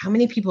how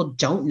many people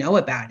don't know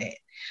about it.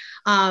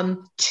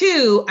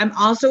 Two, I'm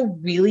also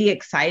really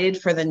excited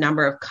for the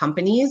number of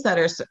companies that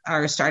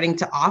are starting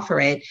to offer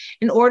it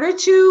in order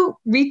to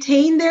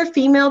retain their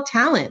female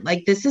talent.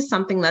 Like, this is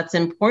something that's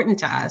important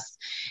to us,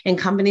 and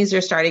companies are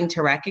starting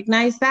to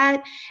recognize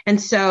that. And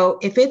so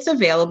if it's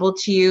available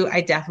to you, I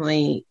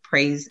definitely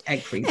praise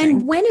egg freezing.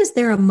 And when is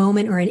there a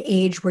moment or an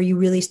age where you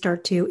really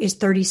start to, is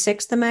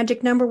 36 the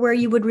magic number where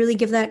you would really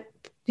give that,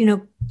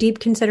 deep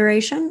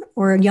consideration,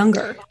 or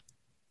younger?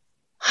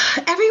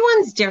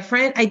 Everyone's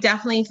different. I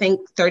definitely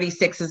think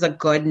 36 is a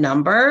good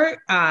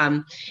number.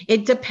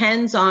 It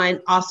depends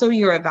on also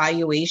your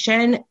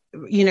evaluation.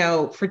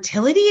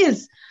 Fertility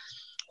is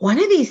one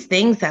of these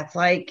things that's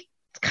like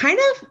kind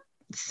of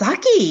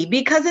sucky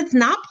because it's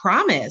not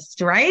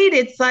promised, right?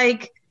 It's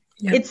like,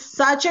 It's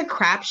such a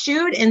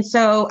crapshoot. And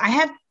so I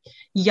have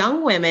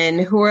young women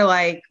who are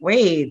like,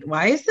 wait,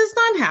 why is this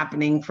not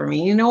happening for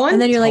me? And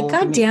then you're like,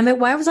 God damn it.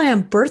 Why was I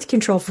on birth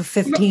control for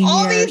 15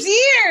 all these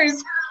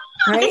years?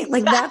 Right?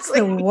 Exactly. Like, that's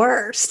the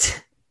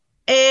worst.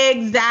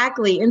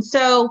 Exactly. And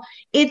so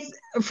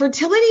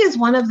fertility is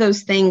one of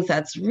those things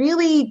that's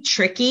really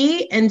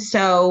tricky. And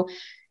so,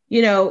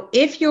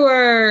 if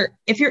you're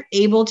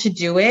able to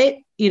do it,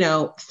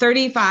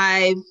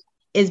 35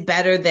 is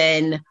better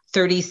than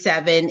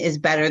 37 is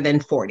better than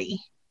 40.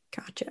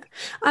 Gotcha.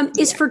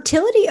 Is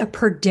fertility a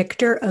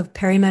predictor of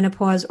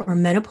perimenopause or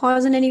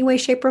menopause in any way,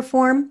 shape, or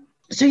form?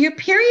 So your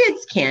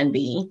periods can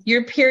be.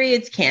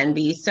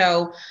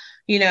 So,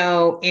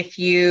 if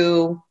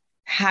you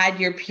had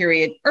your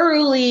period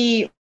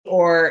early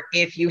or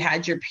if you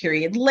had your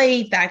period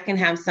late, that can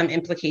have some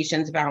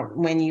implications about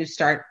when you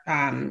start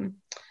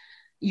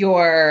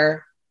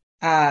your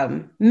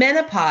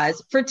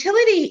menopause.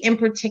 Fertility in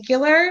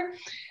particular,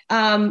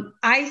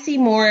 I see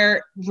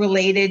more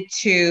related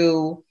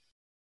to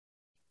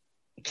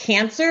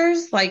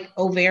cancers like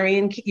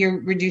ovarian.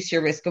 You reduce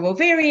your risk of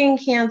ovarian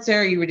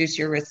cancer, you reduce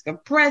your risk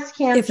of breast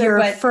cancer. If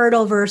you're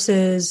fertile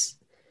versus...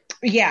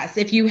 Yes,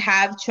 if you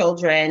have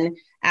children,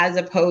 as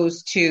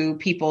opposed to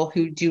people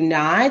who do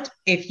not.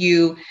 If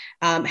you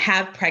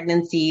have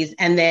pregnancies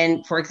and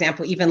then, for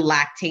example, even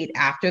lactate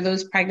after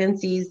those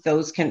pregnancies,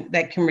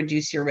 that can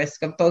reduce your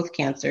risk of both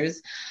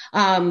cancers.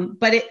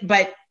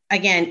 But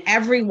again,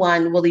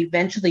 everyone will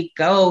eventually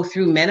go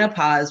through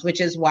menopause,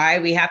 which is why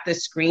we have to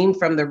scream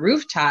from the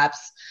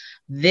rooftops,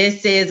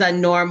 this is a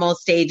normal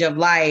stage of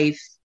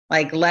life.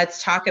 Like,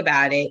 let's talk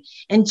about it.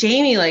 And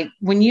Jamie, like,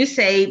 when you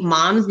say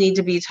moms need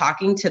to be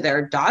talking to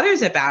their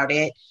daughters about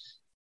it,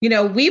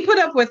 we put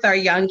up with our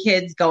young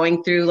kids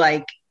going through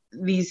like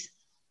these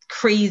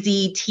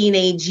crazy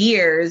teenage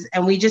years,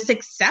 and we just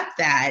accept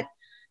that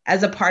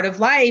as a part of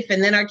life.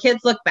 And then our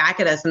kids look back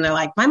at us and they're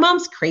like, my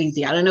mom's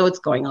crazy. I don't know what's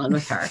going on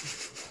with her.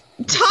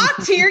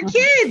 Talk to your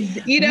kids,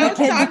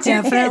 Kids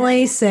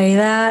definitely say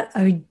that.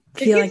 I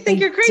feel like think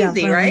you're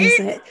crazy,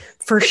 right?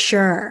 For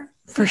sure.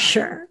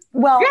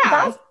 Well,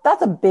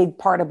 that's a big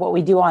part of what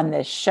we do on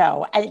this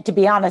show. And to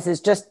be honest, is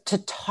just to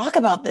talk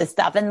about this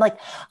stuff. And like,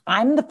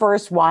 I'm the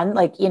first one,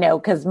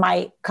 because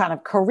my kind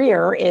of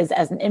career is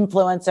as an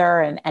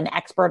influencer and an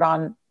expert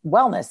on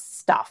wellness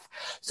stuff.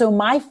 So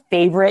my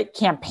favorite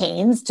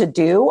campaigns to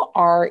do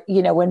are,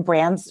 when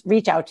brands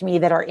reach out to me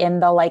that are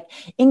in the like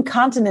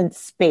incontinence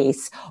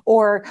space,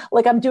 or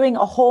like I'm doing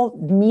a whole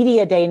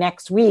media day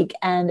next week.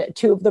 And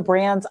two of the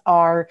brands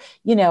are,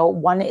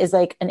 one is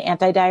like an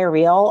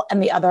anti-diarrheal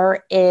and the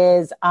other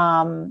is,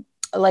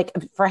 like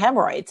for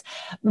hemorrhoids.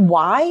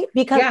 Why?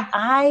 Because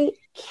I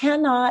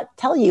cannot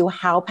tell you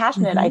how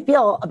passionate I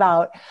feel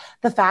about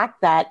the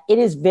fact that it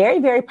is very,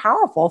 very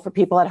powerful for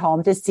people at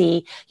home to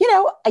see,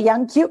 a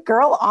young, cute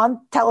girl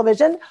on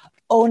television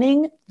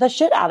owning the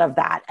shit out of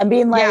that and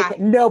being like,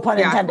 no pun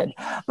intended,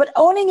 but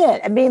owning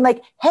it and being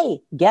like, hey,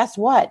 guess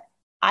what?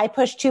 I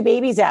pushed 2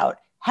 babies out.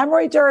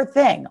 Hemorrhoids are a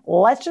thing.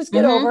 Let's just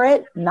get over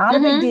it. Not a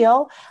big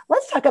deal.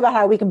 Let's talk about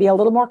how we can be a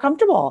little more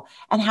comfortable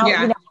and how,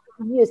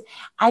 use.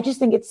 I just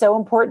think it's so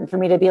important for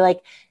me to be like,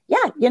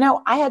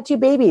 I had 2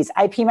 babies.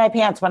 I pee my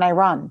pants when I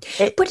run.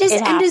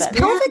 Does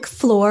pelvic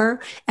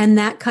floor and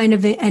that kind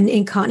of and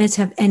incontinence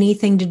have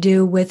anything to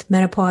do with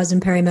menopause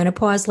and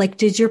perimenopause? Like,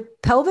 does your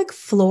pelvic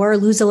floor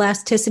lose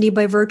elasticity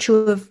by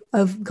virtue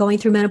of going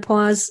through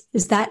menopause?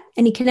 Is that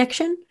any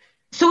connection?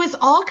 So it's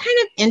all kind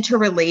of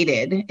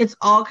interrelated.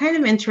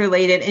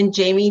 And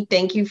Jamie,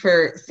 thank you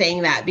for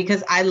saying that,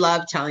 because I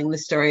love telling the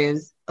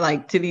stories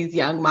like to these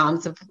young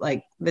moms of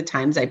like the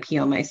times I pee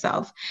on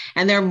myself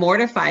and they're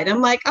mortified.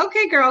 I'm like,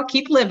 okay, girl,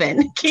 keep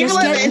living.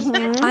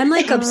 I'm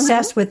like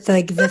obsessed with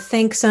like the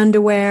Thinx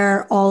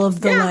underwear, all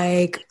of the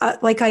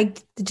I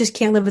just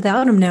can't live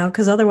without them now.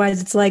 Cause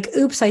otherwise it's like,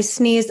 oops, I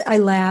sneezed. I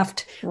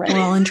laughed. Right. We're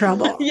all in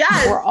trouble.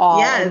 We're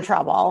all in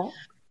trouble.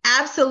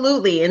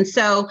 Absolutely. And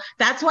so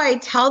that's why I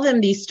tell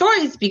them these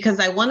stories, because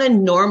I want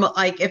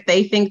to if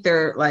they think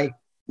they're like,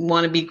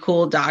 want to be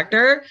cool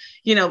doctor,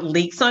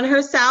 leaks on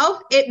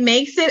herself, it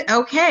makes it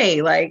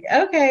okay. Like,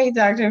 okay,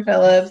 Dr.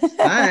 Phillips,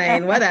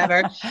 fine,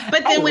 whatever.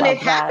 But then when it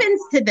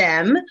happens to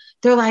them,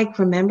 they're like,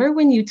 remember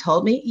when you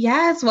told me?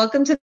 Yes,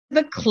 welcome to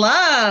the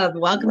club.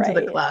 Welcome to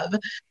the club.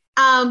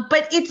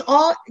 But it's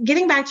all,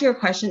 getting back to your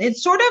question,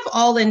 it's sort of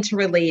all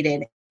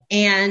interrelated.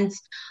 And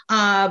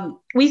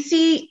we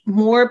see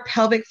more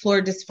pelvic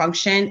floor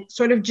dysfunction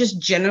sort of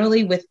just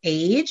generally with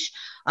age.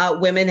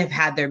 Women have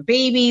had their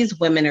babies,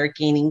 women are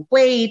gaining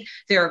weight.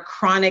 There are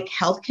chronic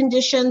health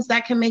conditions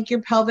that can make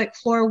your pelvic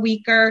floor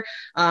weaker.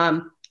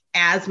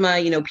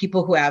 Asthma,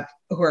 people who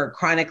are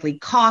chronically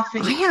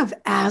coughing. I have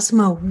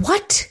asthma.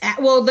 What?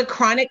 Well, the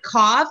chronic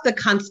cough, the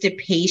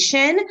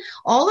constipation,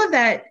 all of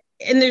that.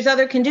 And there's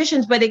other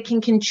conditions, but it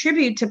can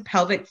contribute to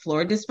pelvic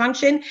floor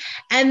dysfunction.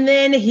 And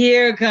then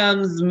here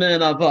comes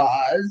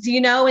menopause,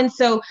 and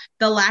so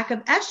the lack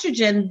of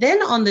estrogen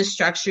then on the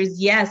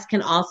structures, yes,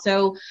 can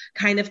also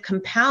kind of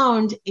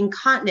compound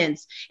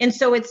incontinence. And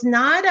so it's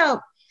not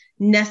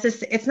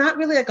it's not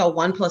really like a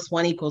 1 +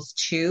 1 =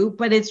 2,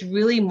 but it's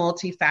really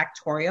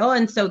multifactorial.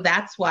 And so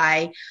that's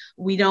why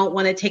we don't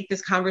want to take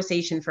this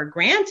conversation for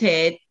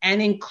granted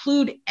and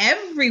include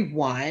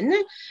everyone,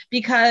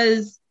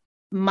 because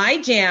my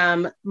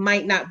jam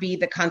might not be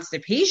the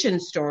constipation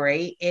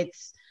story.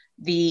 It's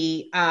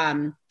the,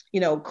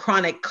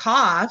 chronic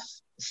cough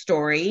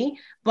story.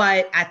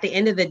 But at the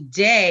end of the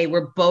day,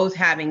 we're both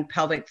having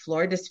pelvic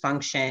floor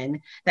dysfunction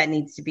that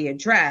needs to be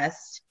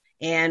addressed.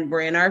 And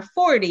we're in our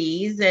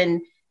 40s. And,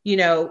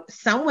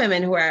 some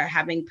women who are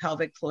having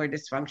pelvic floor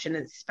dysfunction,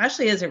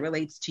 especially as it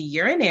relates to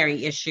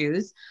urinary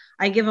issues,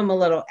 I give them a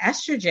little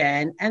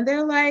estrogen and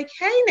they're like,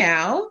 hey,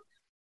 now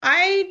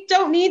I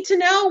don't need to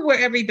know where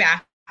every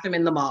bathroom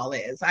in the mall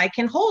is. I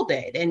can hold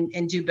it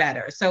and do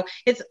better. So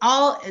it's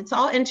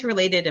all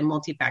interrelated and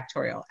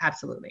multifactorial.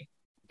 Absolutely.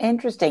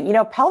 Interesting.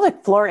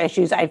 Pelvic floor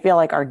issues, I feel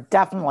like, are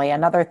definitely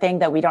another thing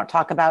that we don't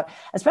talk about,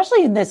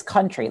 especially in this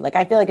country. Like,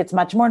 I feel like it's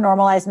much more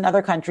normalized in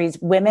other countries.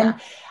 Women,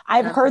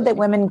 I've heard that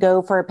women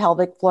go for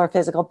pelvic floor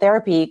physical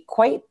therapy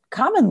quite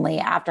commonly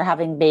after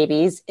having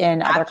babies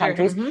in other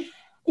countries. Mm-hmm.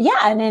 Yeah.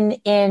 And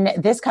in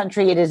this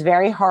country, it is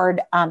very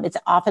hard. It's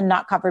often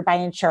not covered by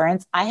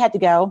insurance. I had to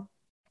go.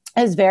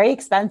 Is very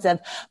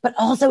expensive, but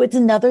also it's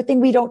another thing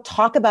we don't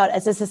talk about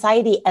as a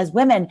society, as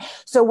women.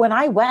 So when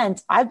I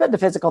went, I've been to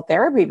physical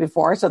therapy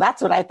before. So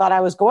that's what I thought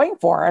I was going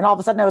for. And all of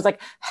a sudden I was like,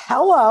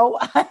 hello,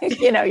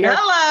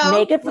 you're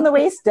naked from the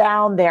waist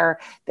down. They're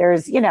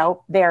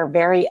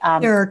very,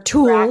 there are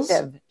tools,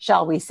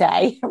 shall we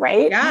say,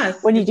 right?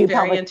 Yes. When you do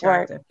pelvic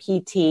floor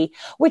PT,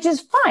 which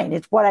is fine.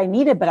 It's what I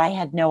needed, but I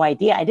had no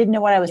idea. I didn't know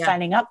what I was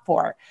signing up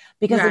for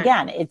because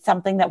again, it's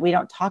something that we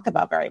don't talk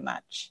about very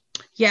much.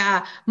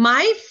 Yeah.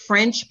 My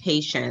French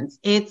patients,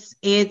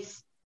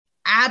 it's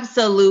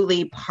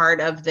absolutely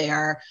part of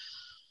their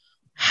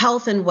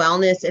health and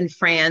wellness in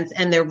France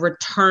and their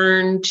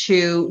return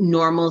to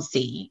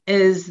normalcy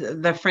is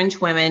the French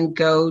women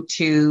go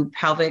to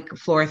pelvic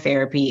floor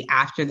therapy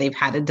after they've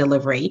had a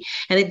delivery.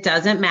 And it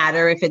doesn't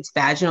matter if it's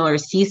vaginal or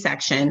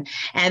C-section.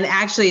 And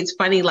actually, it's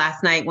funny,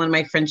 last night, one of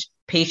my French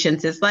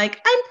patients is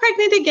like, I'm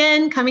pregnant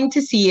again, coming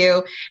to see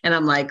you. And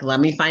I'm like, let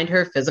me find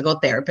her physical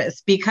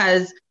therapist,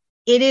 because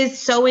it is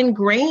so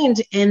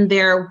ingrained in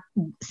their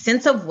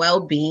sense of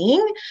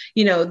well-being,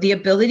 the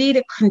ability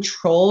to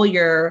control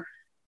your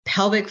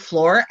pelvic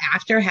floor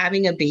after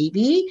having a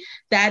baby,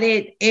 that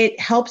it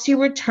helps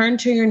you return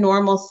to your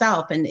normal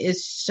self and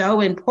is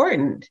so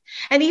important.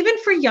 And even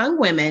for young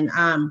women,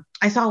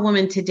 I saw a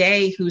woman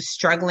today who's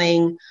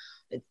struggling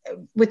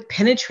with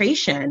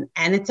penetration,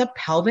 and it's a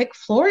pelvic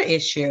floor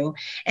issue.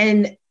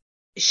 And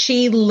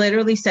she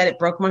literally said, it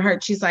broke my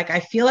heart. She's like, I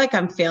feel like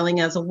I'm failing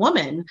as a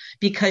woman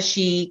because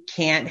she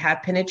can't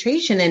have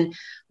penetration. And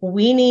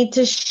we need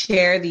to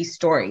share these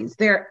stories.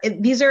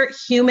 These are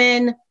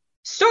human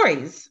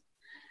stories.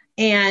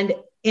 And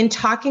in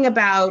talking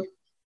about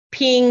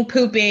peeing,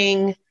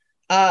 pooping,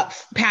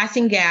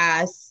 passing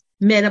gas,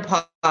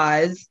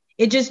 menopause,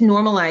 it just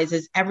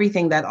normalizes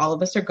everything that all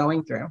of us are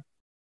going through.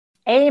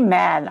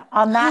 Amen.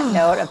 On that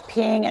note of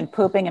peeing and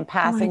pooping and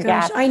passing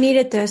gas. I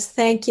needed this.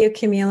 Thank you,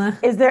 Camila.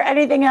 Is there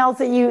anything else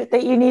that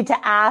you need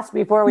to ask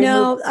before we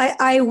move?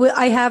 No,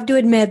 I have to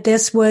admit,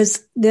 this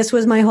was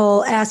my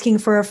whole asking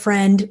for a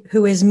friend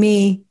who is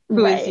me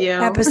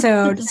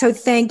episode. So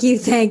thank you.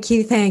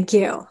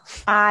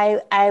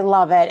 I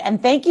love it.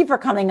 And thank you for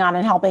coming on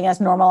and helping us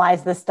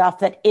normalize the stuff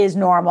that is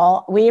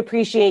normal. We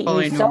appreciate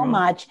you so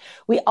much.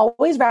 We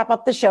always wrap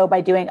up the show by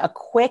doing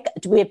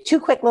we have 2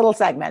 quick little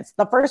segments.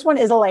 The first one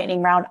is a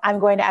lightning round. I'm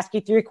going to ask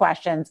you 3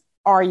 questions.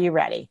 Are you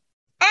ready?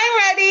 I'm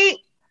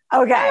ready.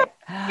 Okay.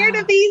 I'm scared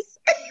of these.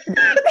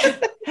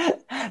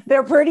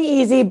 They're pretty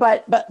easy,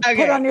 but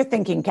put on your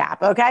thinking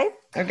cap. Okay.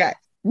 Okay.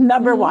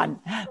 Number 1,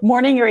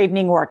 morning or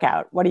evening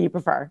workout. What do you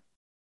prefer?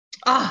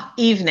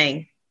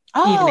 Evening.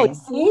 Oh, evening.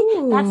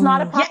 See, that's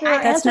not a popular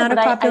answer. That's not a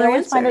popular answer. I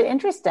always find it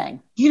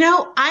interesting.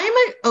 I'm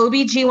an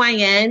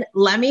OBGYN.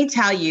 Let me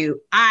tell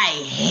you,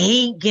 I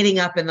hate getting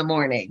up in the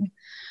morning.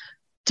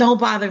 don't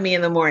bother me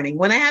in the morning.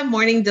 When I have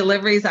morning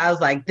deliveries, I was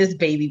like, this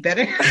baby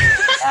better.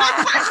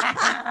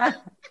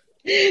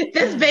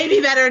 This baby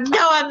better.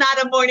 No, I'm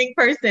not a morning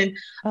person.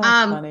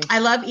 I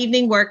love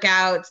evening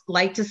workouts,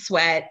 like to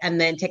sweat, and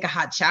then take a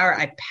hot shower.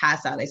 I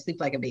pass out. I sleep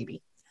like a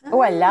baby.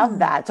 Oh, I love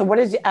that. So what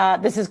is,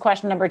 this is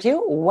question number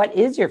 2. What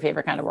is your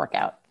favorite kind of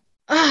workout?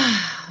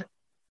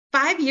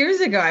 5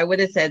 years ago, I would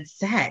have said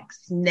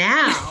sex.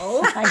 Now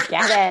I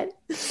get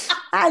it.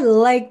 I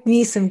like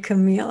me some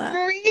Camila.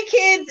 3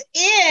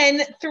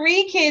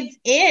 kids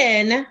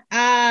in.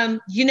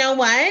 You know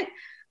what?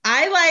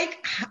 I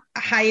like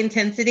high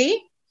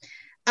intensity.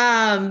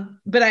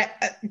 But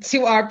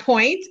to our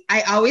point,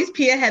 I always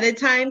pee ahead of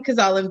time because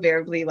I'll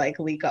invariably like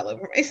leak all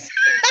over myself.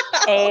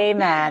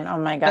 Amen. Oh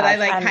my God. But I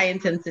like high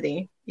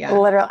intensity. Yeah.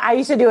 Literally. I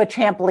used to do a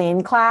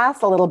trampoline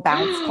class, a little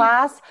bounce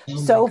class.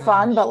 So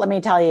fun. But let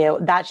me tell you,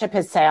 that ship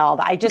has sailed.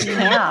 I just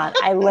can't.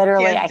 I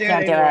literally, I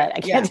can't do it.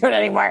 I can't do it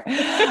anymore.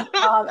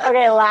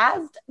 Okay.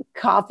 Last,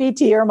 coffee,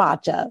 tea, or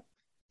matcha?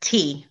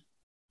 Tea.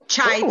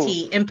 Chai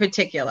tea in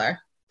particular.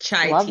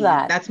 Love Tea.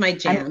 that. That's my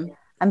jam.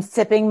 I'm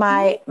sipping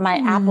my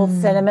apple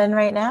cinnamon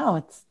right now.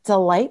 It's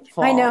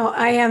delightful. I know.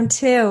 I am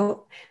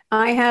too.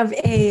 I have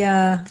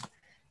a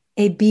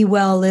Be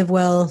Well, Live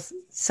Well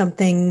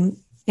something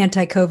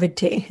anti-COVID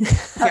tea.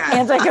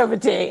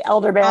 Anti-COVID tea,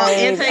 elderberry,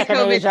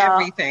 anti-COVID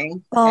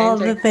everything. All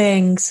the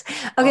things.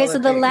 Okay, so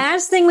the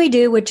last thing we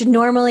do, which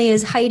normally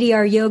is Heidi,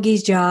 our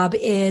yogi's job,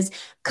 is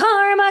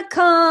karma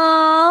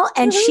call.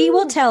 And she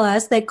will tell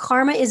us that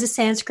karma is a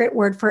Sanskrit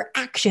word for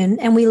action.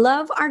 And we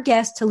love our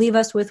guests to leave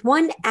us with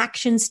one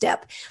action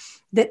step,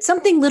 that's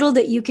something little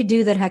that you could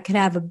do that could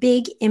have a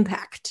big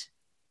impact.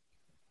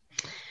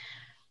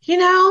 You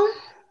know,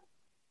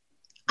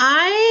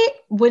 I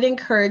would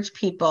encourage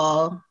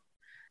people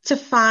to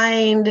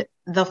find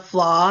the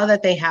flaw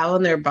that they have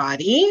on their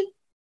body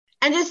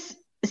and just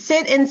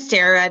sit and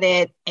stare at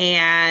it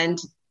and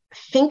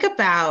think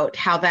about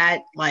how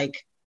that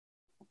like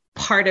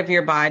part of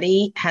your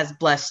body has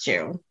blessed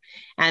you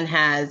and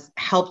has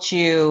helped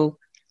you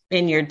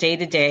in your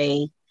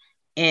day-to-day,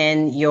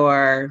 in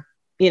your,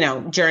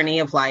 journey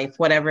of life,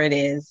 whatever it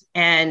is,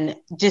 and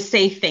just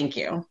say thank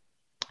you.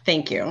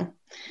 Thank you.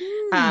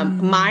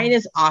 Mine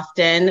is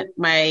often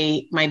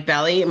my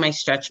belly and my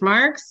stretch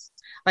marks.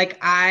 Like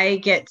I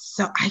get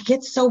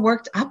so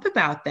worked up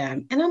about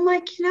them. And I'm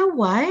like, you know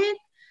what?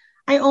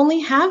 I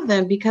only have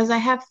them because I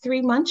have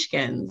 3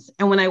 munchkins.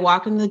 And when I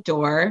walk in the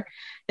door,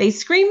 they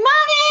scream,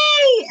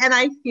 "Mommy!" And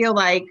I feel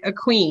like a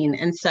queen.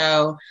 And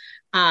so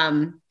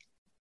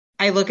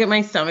I look at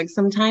my stomach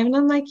sometime and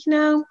I'm like,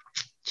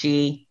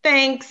 gee,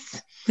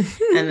 thanks.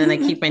 And then I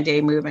keep my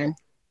day moving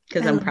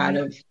because I'm proud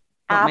of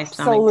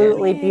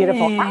absolutely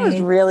beautiful. That was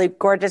really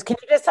gorgeous. Can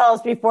you just tell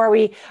us before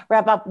we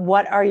wrap up,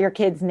 what are your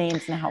kids'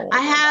 names and how old I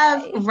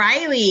have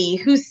Riley,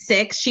 who's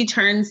 6. She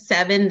turns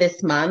 7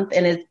 this month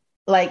and is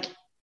like,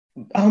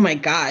 oh my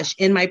gosh,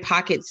 in my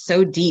pocket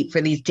so deep for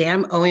these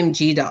damn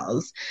OMG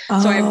dolls.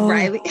 So I have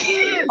Riley.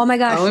 Oh my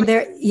gosh.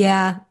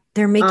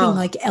 They're making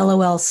like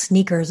LOL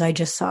sneakers. I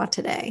just saw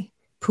today.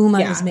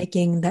 Puma is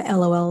making the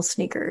LOL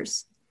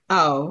sneakers.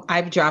 Oh,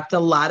 I've dropped a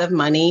lot of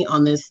money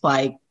on this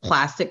like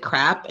plastic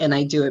crap, and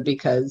I do it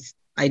because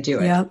I do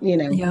it,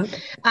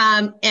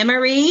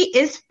 Emery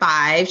is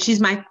 5.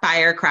 She's my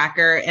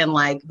firecracker and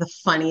like the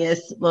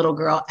funniest little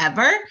girl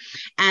ever.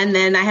 And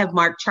then I have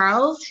Mark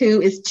Charles,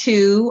 who is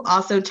 2,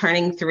 also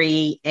turning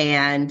 3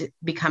 and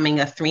becoming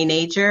a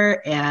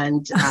 3-nager.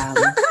 And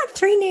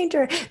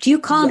 3-nager. Do you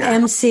call him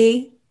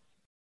MC?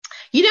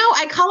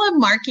 I call him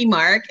Marky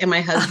Mark, and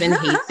my husband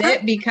hates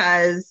it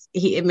because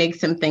it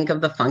makes him think of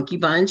the Funky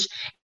Bunch.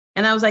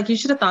 And I was like, you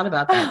should have thought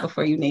about that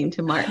before you named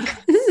him Mark.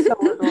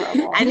 So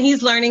adorable. And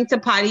he's learning to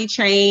potty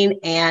train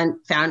and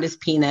found his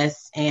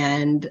penis.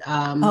 And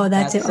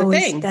that's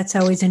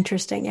always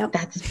interesting. Yep.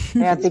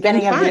 That's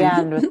beginning of the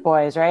end with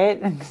boys, right?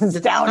 It's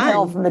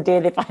downhill from the day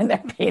they find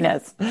their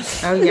penis.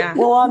 Oh, yeah.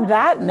 Well, on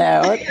that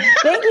note,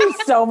 thank you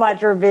so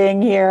much for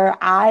being here.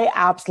 I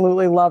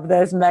absolutely love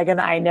this. Megan,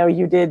 I know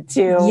you did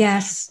too.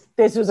 Yes.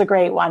 This was a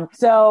great one.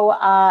 So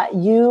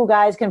you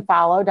guys can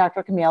follow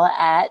Dr. Camila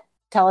at,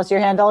 tell us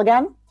your handle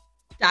again.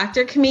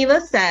 Dr.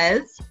 Camila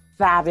Says.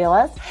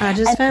 Fabulous. I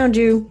just found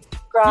you.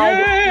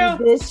 Subscribe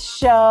to this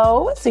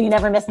show so you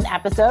never miss an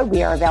episode.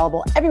 We are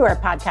available everywhere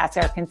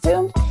podcasts are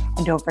consumed.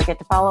 And don't forget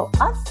to follow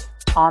us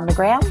on the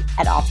gram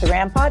at Off the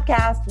Gram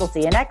Podcast. We'll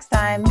see you next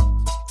time.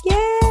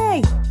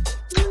 Yay!